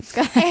sides.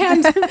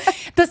 And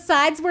the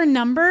sides were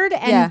numbered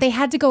and they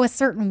had to go a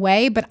certain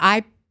way, but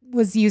I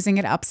was using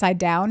it upside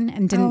down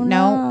and didn't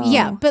know.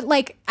 Yeah, but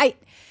like I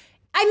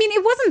mean,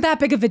 it wasn't that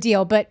big of a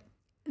deal, but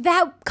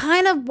that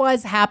kind of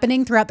was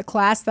happening throughout the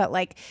class that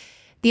like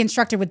the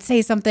instructor would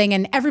say something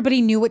and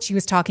everybody knew what she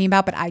was talking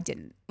about, but I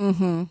didn't.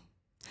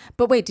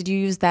 But wait, did you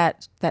use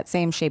that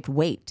same shaped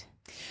weight?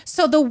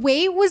 So the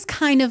weight was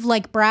kind of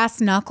like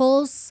brass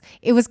knuckles.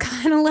 It was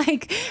kind of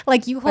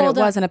like you hold But it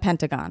wasn't a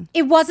pentagon.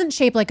 It wasn't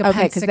shaped like a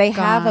pentagon. Okay, because they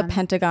have a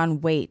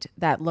pentagon weight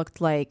that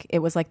looked like it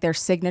was like their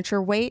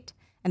signature weight.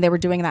 And they were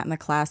doing that in the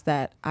class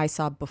that I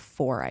saw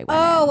before I went in.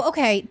 Oh,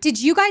 okay. Did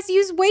you guys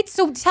use weights?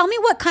 So tell me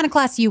what kind of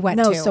class you went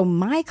to. No, so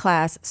my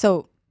class,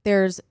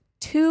 there's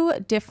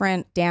 2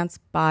 different Dance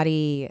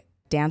Body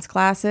dance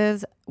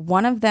classes.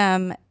 One of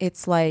them,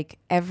 it's like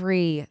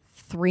every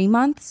 3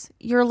 months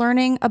you're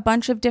learning a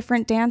bunch of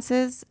different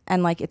dances.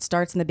 And like it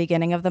starts in the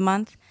beginning of the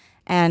month.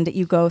 And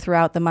you go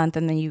throughout the month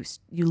and then you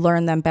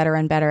learn them better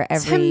and better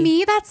every... To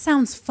me, that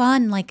sounds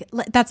fun. Like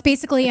that's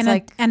basically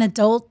an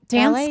adult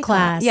dance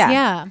class.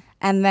 Yeah.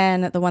 And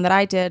then the one that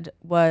I did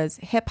was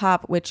hip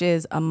hop, which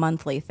is a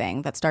monthly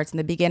thing that starts in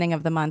the beginning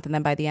of the month. And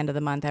then by the end of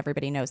the month,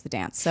 everybody knows the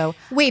dance. So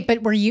wait,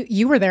 but were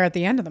you were there at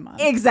the end of the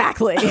month?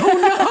 Exactly.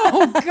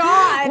 Oh, no,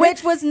 God.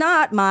 Which was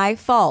not my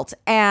fault.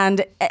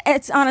 And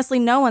it's honestly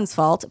no one's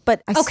fault,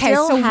 but I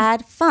still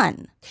had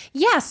fun.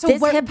 Yeah. So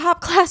this hip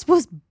hop class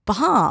was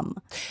bomb.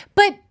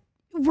 But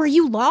were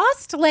you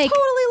lost? Like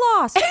totally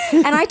lost.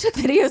 And I took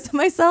videos of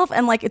myself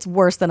and like it's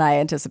worse than I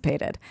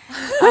anticipated.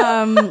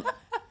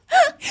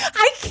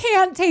 I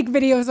can't take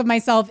videos of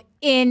myself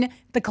in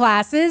the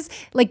classes.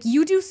 Like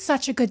you do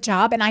such a good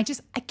job and I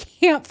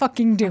can't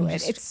fucking do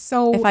it. It's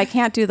so... If I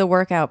can't do the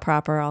workout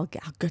proper, I'll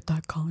get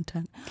that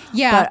content.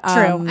 Yeah, but,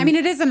 true. I mean,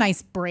 it is a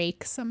nice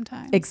break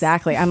sometimes.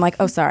 Exactly. I'm like,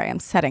 oh, sorry, I'm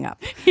setting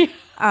up.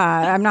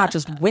 I'm not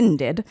just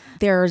winded.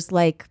 There's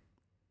like,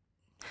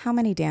 how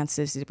many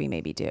dances did we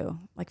maybe do?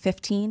 Like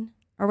 15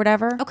 or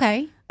whatever?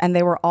 Okay. And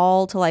they were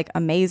all to like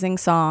amazing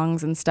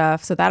songs and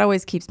stuff. So that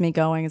always keeps me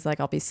going. Is like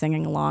I'll be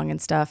singing along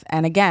and stuff.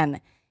 And again,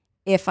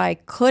 if I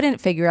couldn't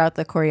figure out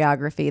the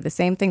choreography, the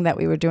same thing that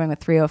we were doing with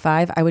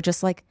 305, I would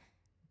just like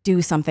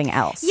do something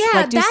else.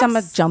 Yeah, like do some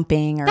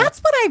jumping. Or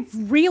that's what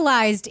I've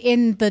realized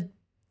in the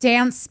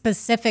dance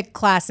specific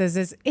classes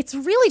is it's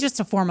really just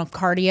a form of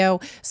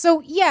cardio.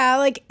 So yeah,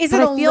 like is it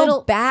a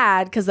little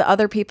bad because the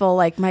other people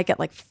like might get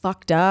like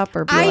fucked up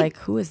or be like,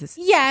 who is this?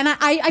 Yeah, and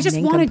I just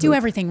want to do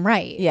everything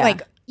right. Yeah.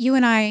 Like you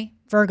and I,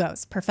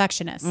 Virgos,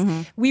 perfectionists.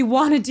 We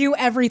want to do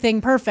everything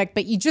perfect,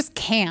 but you just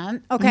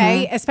can't,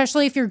 okay?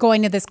 Especially if you're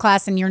going to this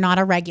class and you're not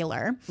a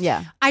regular.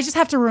 Yeah. I just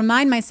have to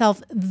remind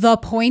myself the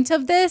point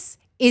of this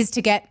is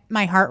to get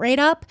my heart rate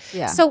up.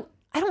 Yeah. So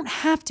I don't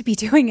have to be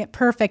doing it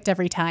perfect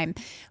every time.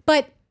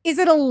 But is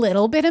it a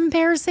little bit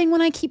embarrassing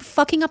when I keep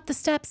fucking up the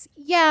steps?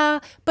 Yeah,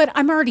 but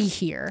I'm already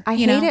here. I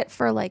hate it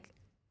for like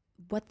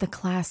what the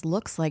class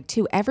looks like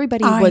too.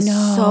 Everybody was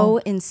so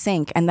in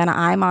sync, and then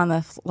I'm on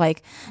the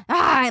like,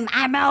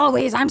 I'm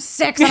Eloise, I'm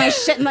 6 and I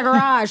shit in the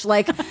garage.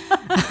 Like,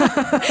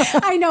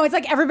 I know it's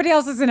like everybody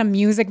else is in a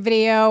music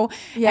video,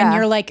 and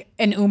you're like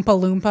an Oompa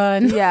Loompa.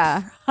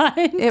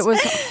 And it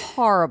was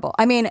horrible.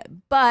 I mean,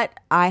 but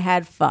I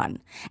had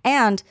fun,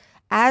 and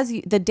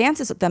the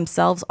dances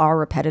themselves are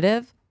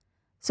repetitive.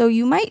 So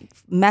you might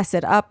mess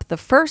it up the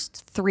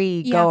first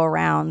 3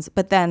 go-arounds,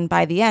 but then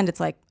by the end, it's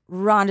like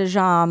rond de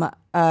jambe,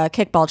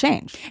 kickball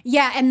change.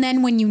 Yeah, and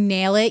then when you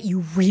nail it, you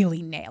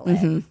really nail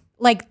it.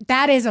 Like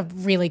that is a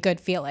really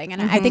good feeling.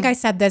 And I think I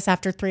said this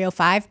after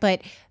 305,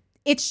 but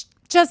it's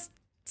just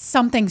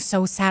something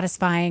so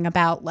satisfying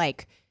about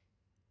like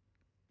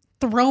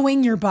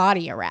throwing your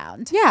body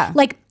around. Yeah.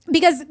 Like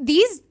because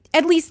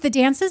at least the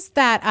dances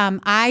that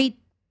I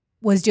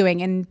was doing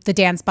in the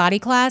dance body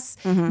class.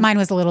 Mine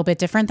was a little bit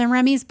different than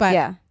Remy's, but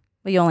yeah.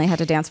 Well, you only had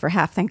to dance for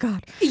half, thank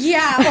God.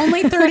 Yeah,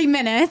 only 30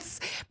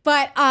 minutes.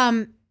 But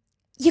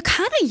you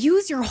kind of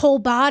use your whole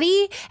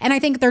body. And I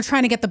think they're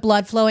trying to get the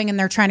blood flowing and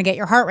they're trying to get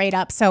your heart rate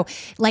up. So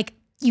like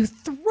you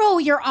throw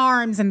your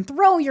arms and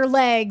throw your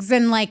legs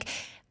and like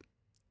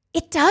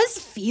it does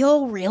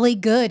feel really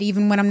good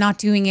even when I'm not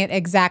doing it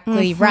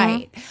exactly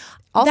right.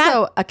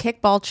 Also, a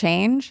kickball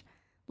change.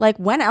 Like,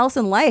 when else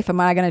in life am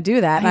I going to do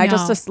that? And I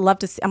just love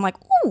to see. I'm like,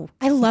 ooh.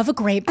 I love a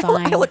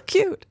grapevine. I look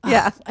cute.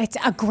 Yeah. It's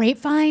a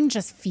grapevine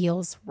just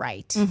feels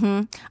right.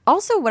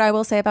 Also, what I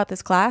will say about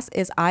this class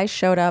is I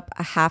showed up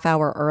a half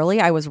hour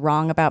early. I was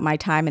wrong about my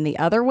time in the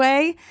other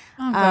way.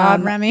 Oh,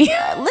 God, Remy.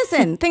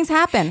 Listen, things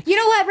happen. You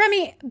know what,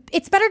 Remy?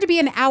 It's better to be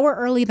an hour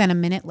early than a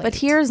minute late. But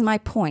here's my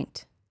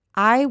point.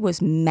 I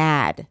was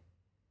mad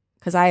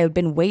because I had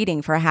been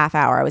waiting for a half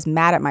hour. I was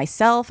mad at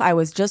myself. I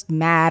was just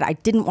mad. I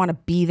didn't want to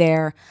be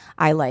there.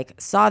 I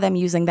like saw them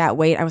using that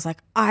weight. I was like,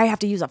 I have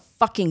to use a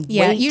fucking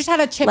weight. You just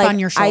had a chip on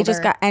your shoulder. I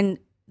just got, and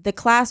the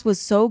class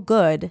was so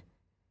good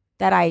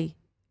that I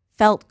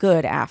felt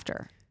good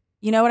after.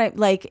 You know what I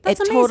like? That's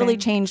it totally amazing.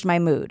 changed my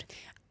mood.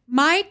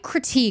 My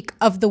critique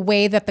of the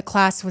way that the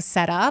class was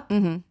set up,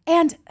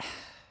 and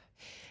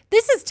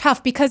this is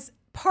tough because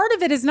part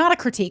of it is not a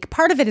critique.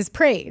 Part of it is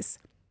praise.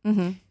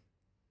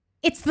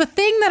 It's the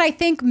thing that I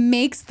think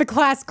makes the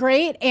class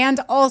great and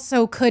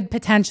also could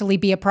potentially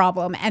be a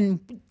problem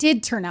and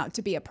did turn out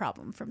to be a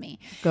problem for me.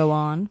 Go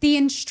on. The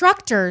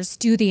instructors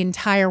do the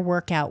entire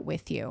workout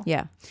with you.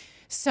 Yeah.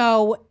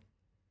 So,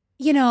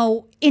 you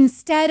know,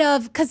 instead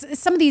of, because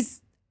some of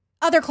these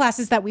other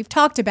classes that we've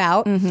talked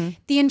about,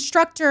 the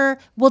instructor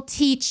will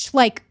teach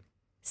like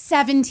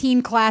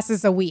 17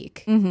 classes a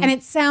week. And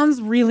it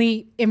sounds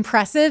really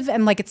impressive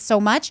and like it's so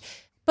much.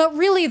 But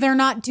really, they're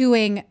not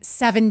doing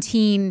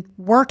 17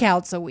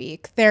 workouts a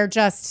week. They're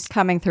just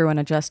coming through and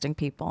adjusting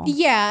people.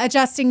 Yeah,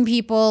 adjusting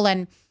people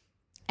and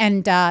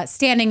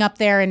standing up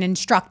there and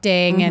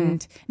instructing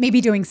and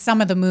maybe doing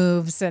some of the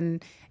moves.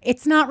 And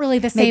it's not really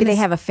the same. Maybe they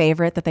have a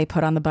favorite that they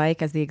put on the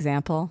bike as the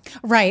example.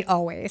 Right,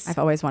 always. I've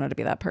always wanted to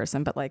be that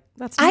person, but like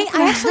that's I not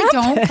gonna actually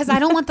happen. don't because I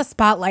don't want the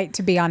spotlight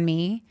to be on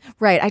me.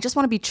 Right. I just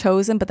want to be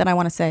chosen, but then I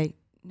want to say,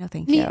 no,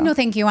 thank you. No,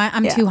 thank you.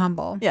 I'm too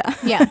humble. Yeah.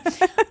 Yeah.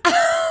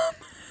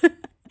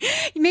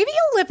 Maybe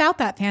you'll live out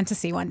that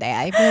fantasy one day.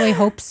 I really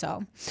hope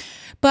so.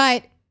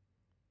 But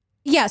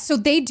yeah, so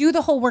they do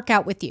the whole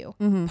workout with you.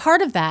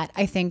 Part of that,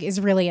 I think,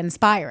 is really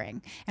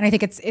inspiring. And I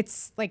think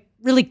it's like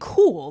really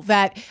cool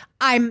that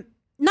I'm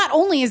not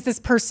only is this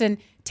person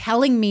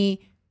telling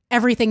me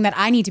everything that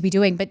I need to be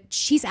doing, but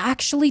she's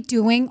actually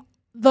doing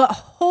the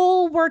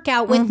whole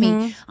workout with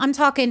me. I'm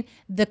talking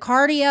the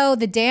cardio,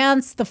 the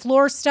dance, the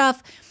floor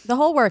stuff. The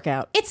whole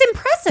workout. It's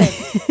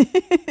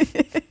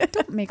impressive.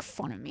 Don't make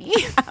fun of me.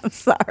 I'm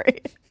sorry.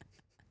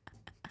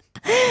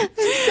 I'm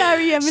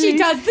sorry, Emily. She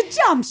does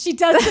the jumps. She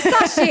does the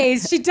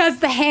sachets. She does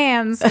the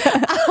hands.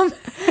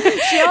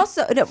 She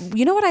also,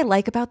 you know what I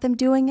like about them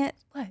doing it?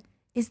 What?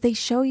 Is they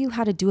show you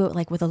how to do it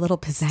like with a little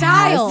pizzazz.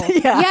 Style.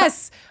 Yeah.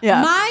 Yes.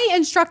 Yeah. My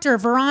instructor,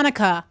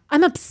 Veronica,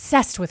 I'm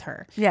obsessed with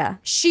her. Yeah.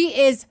 She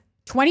is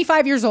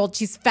 25 years old.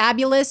 She's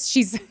fabulous.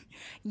 She's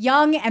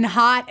young and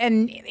hot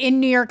and in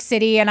New York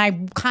City, and I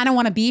kind of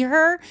want to be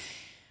her.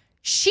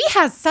 She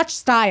has such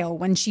style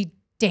when she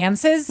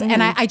dances,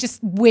 and I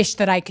just wish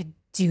that I could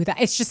do that.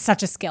 It's just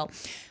such a skill.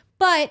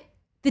 But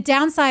the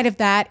downside of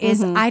that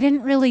is I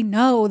didn't really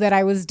know that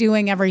I was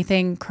doing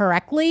everything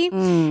correctly.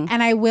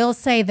 And I will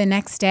say the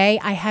next day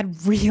I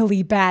had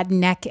really bad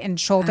neck and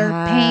shoulder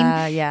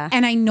pain. Yeah.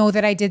 And I know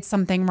that I did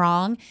something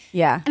wrong.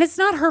 Yeah. And it's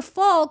not her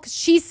fault 'cause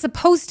she's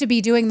supposed to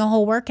be doing the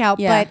whole workout.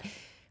 Yeah. But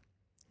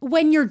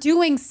when you're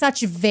doing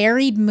such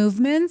varied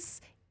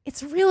movements,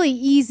 it's really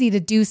easy to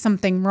do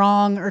something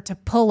wrong or to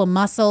pull a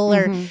muscle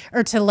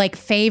or to like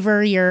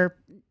favor your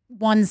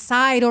one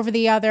side over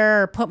the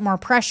other or put more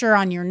pressure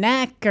on your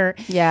neck or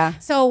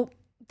so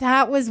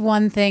that was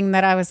one thing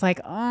that I was like,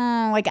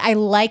 oh, like I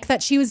like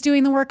that she was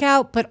doing the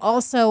workout, but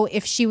also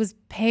if she was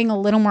paying a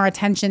little more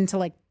attention to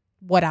like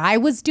what I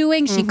was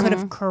doing, she could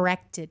have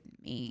corrected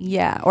me.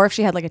 Yeah. Or if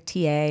she had like a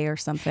TA or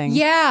something.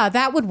 Yeah,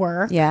 that would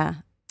work. Yeah.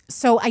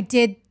 So I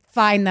did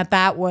find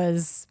that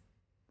was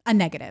a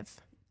negative.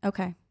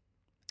 Okay.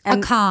 A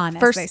con,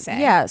 as they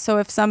say. Yeah. So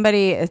if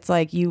somebody, it's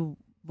like you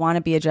want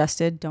to be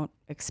adjusted, don't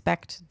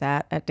expect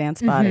that at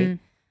Dance Body.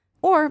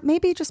 Or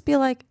maybe just be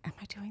like, am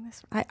I doing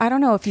this? I don't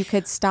know if you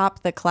could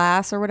stop the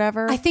class or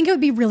whatever. I think it would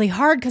be really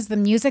hard because the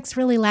music's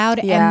really loud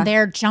and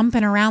they're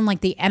jumping around like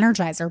the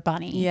Energizer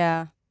Bunny.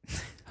 Yeah.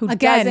 Who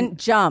Again, doesn't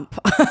jump.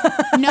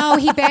 No,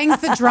 he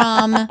bangs the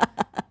drum.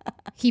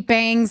 He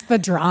bangs the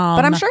drum.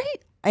 But I'm sure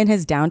in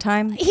his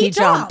downtime, he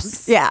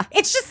jumps. Yeah.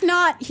 It's just he's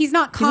not He's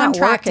not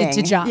contracted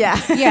working. to jump.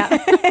 Yeah. Yeah.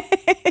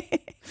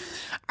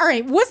 All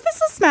right. Was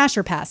this a smash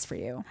or pass for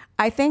you?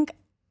 I think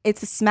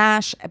it's a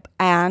smash,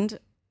 and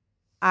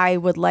I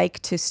would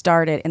like to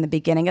start it in the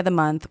beginning of the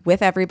month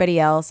with everybody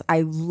else. I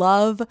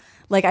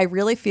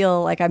really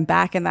feel like I'm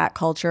back in that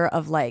culture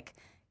of like,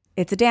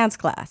 it's a dance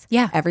class.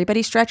 Yeah.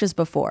 Everybody stretches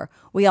before.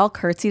 We all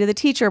curtsy to the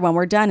teacher when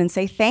we're done and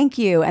say thank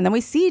you. And then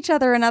we see each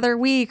other another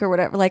week or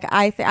whatever. Like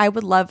I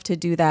would love to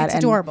do that. It's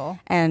adorable.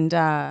 And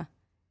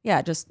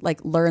just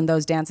like learn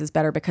those dances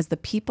better, because the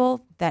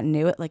people that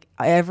knew it, like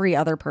every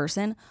other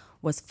person,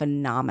 was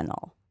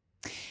phenomenal.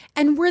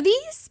 And were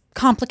these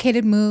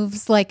complicated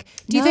moves? Like,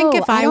 do you think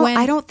if I went...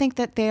 I don't think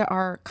that they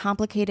are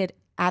complicated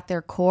at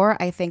their core.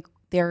 I think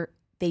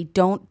they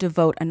don't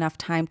devote enough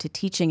time to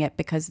teaching it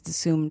because it's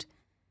assumed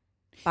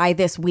by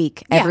this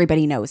week,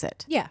 everybody knows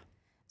it. Yeah.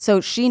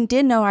 So she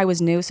did know I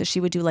was new, so she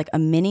would do like a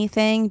mini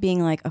thing,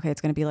 being like, okay, it's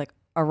going to be like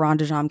a rond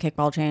de jambe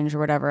kickball change or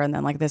whatever, and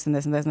then like this and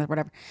this and this and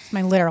whatever. It's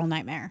my literal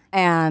nightmare.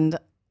 And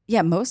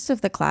yeah, most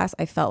of the class,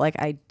 I felt like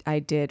I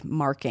did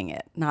marking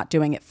it, not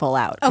doing it full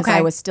out. Because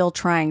I was still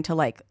trying to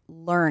like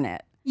learn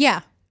it.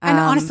 Yeah. And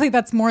honestly,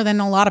 that's more than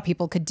a lot of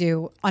people could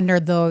do under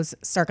those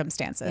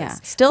circumstances. Yeah.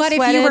 Still but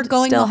sweated, if you were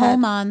going still the whole had-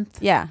 month,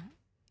 Yeah.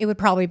 it would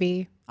probably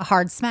be a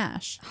hard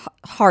smash.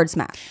 Hard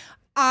smash.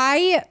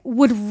 I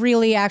would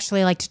really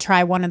actually like to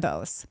try one of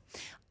those.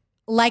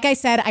 Like I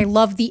said, I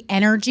love the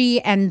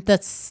energy and the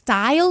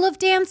style of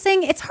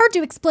dancing. It's hard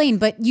to explain,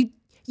 but you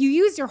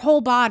use your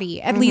whole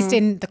body, at least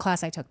in the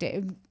class I took.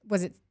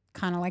 Was it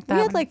kind of like that?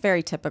 We had like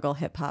very typical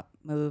hip hop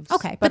moves.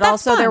 Okay, but that's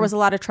also there fun. was a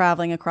lot of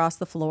traveling across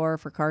the floor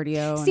for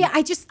cardio. See,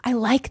 I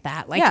like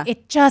that. Like Yeah.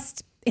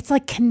 it's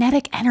like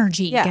kinetic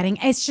energy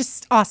it's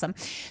just awesome.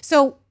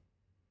 So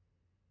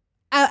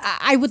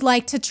I would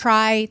like to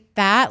try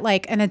that.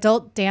 Like an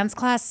adult dance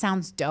class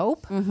sounds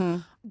dope. Mm-hmm.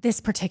 This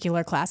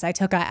particular class I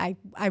took, I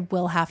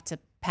will have to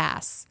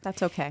pass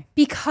That's okay.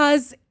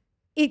 because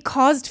it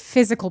caused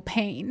physical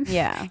pain.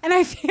 Yeah. And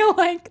I feel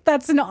like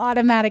that's an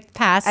automatic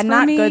pass And for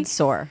not me. good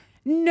sore.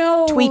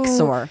 No. Tweak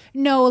sore.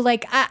 No,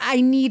 like I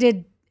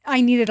needed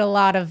a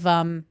lot of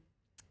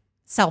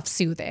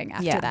self-soothing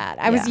after that.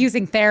 I was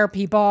using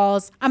therapy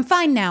balls. I'm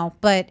fine now,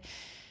 but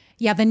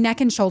yeah, the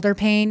neck and shoulder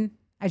pain,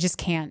 I just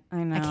can't.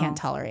 I know. I can't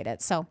tolerate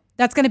it. So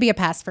that's going to be a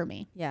pass for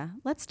me. Yeah.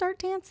 Let's start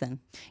dancing.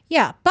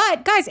 Yeah.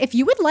 But guys, if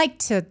you would like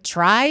to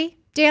try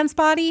Dance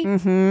Body,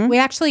 we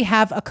actually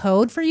have a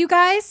code for you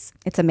guys.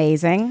 It's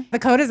amazing. The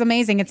code is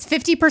amazing. It's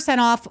 50%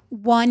 off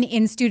one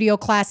in-studio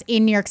class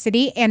in New York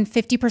City and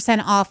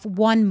 50% off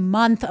 1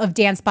 month of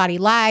Dance Body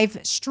Live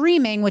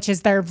streaming, which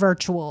is their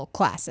virtual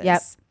classes.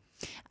 Yep.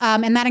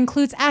 And that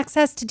includes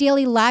access to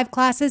daily live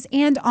classes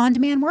and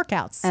on-demand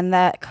workouts. And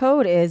that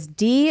code is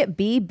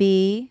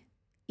DBBETCHES.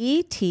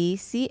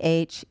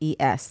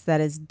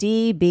 That is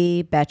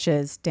DB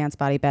Betches, Dance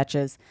Body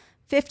Betches.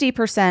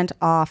 50%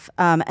 off.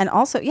 And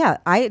also,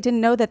 I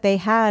didn't know that they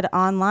had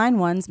online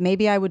ones.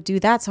 Maybe I would do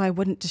that so I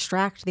wouldn't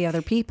distract the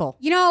other people.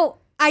 You know,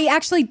 I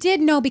actually did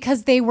know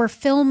because they were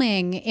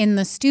filming in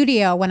the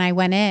studio when I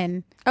went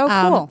in. Oh,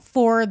 cool.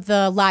 For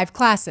the live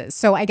classes.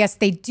 So I guess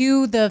they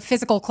do the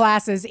physical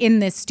classes in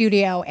this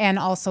studio and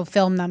also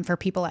film them for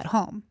people at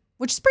home,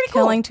 which is pretty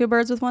cool. Killing two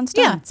birds with one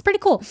stone. Yeah, it's pretty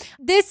cool.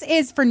 This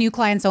is for new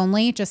clients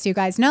only, just so you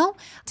guys know.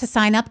 To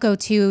sign up, go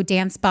to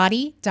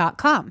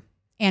dancebody.com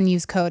and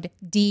use code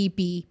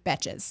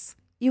DBBetches.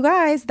 You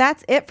guys,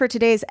 that's it for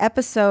today's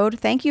episode.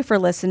 Thank you for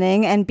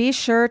listening, and be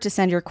sure to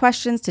send your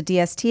questions to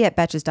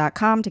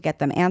dst@betches.com to get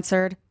them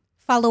answered.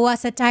 Follow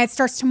us at Diet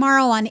Starts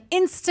Tomorrow on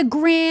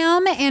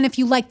Instagram. And if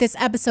you like this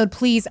episode,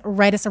 please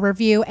write us a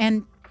review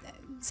and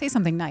say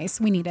something nice.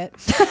 We need it.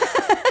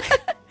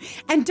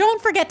 And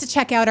don't forget to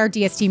check out our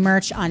DST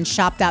merch on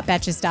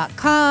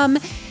shop.betches.com.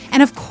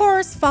 And of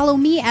course, follow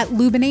me at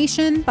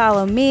Lubination.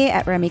 Follow me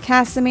at Remy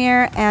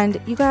Casimir.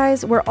 And you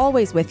guys, we're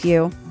always with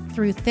you.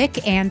 Through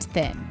thick and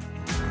thin.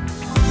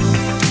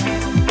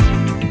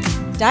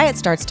 Diet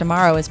Starts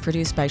Tomorrow is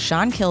produced by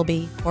Sean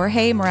Kilby,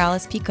 Jorge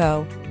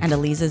Morales-Pico, and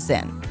Eliza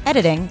Zinn.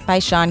 Editing by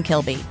Sean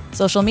Kilby.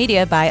 Social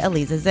media by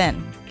Eliza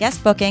Zinn.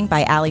 Guest booking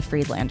by Ali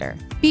Friedlander.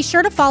 Be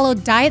sure to follow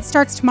Diet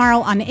Starts Tomorrow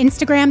on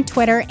Instagram,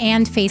 Twitter,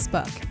 and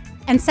Facebook.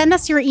 And send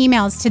us your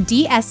emails to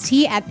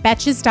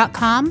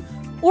dst@betches.com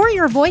or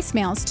your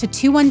voicemails to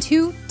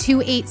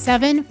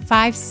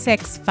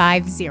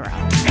 212-287-5650.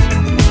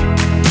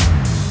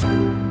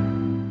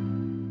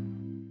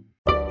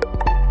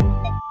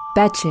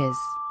 Betches.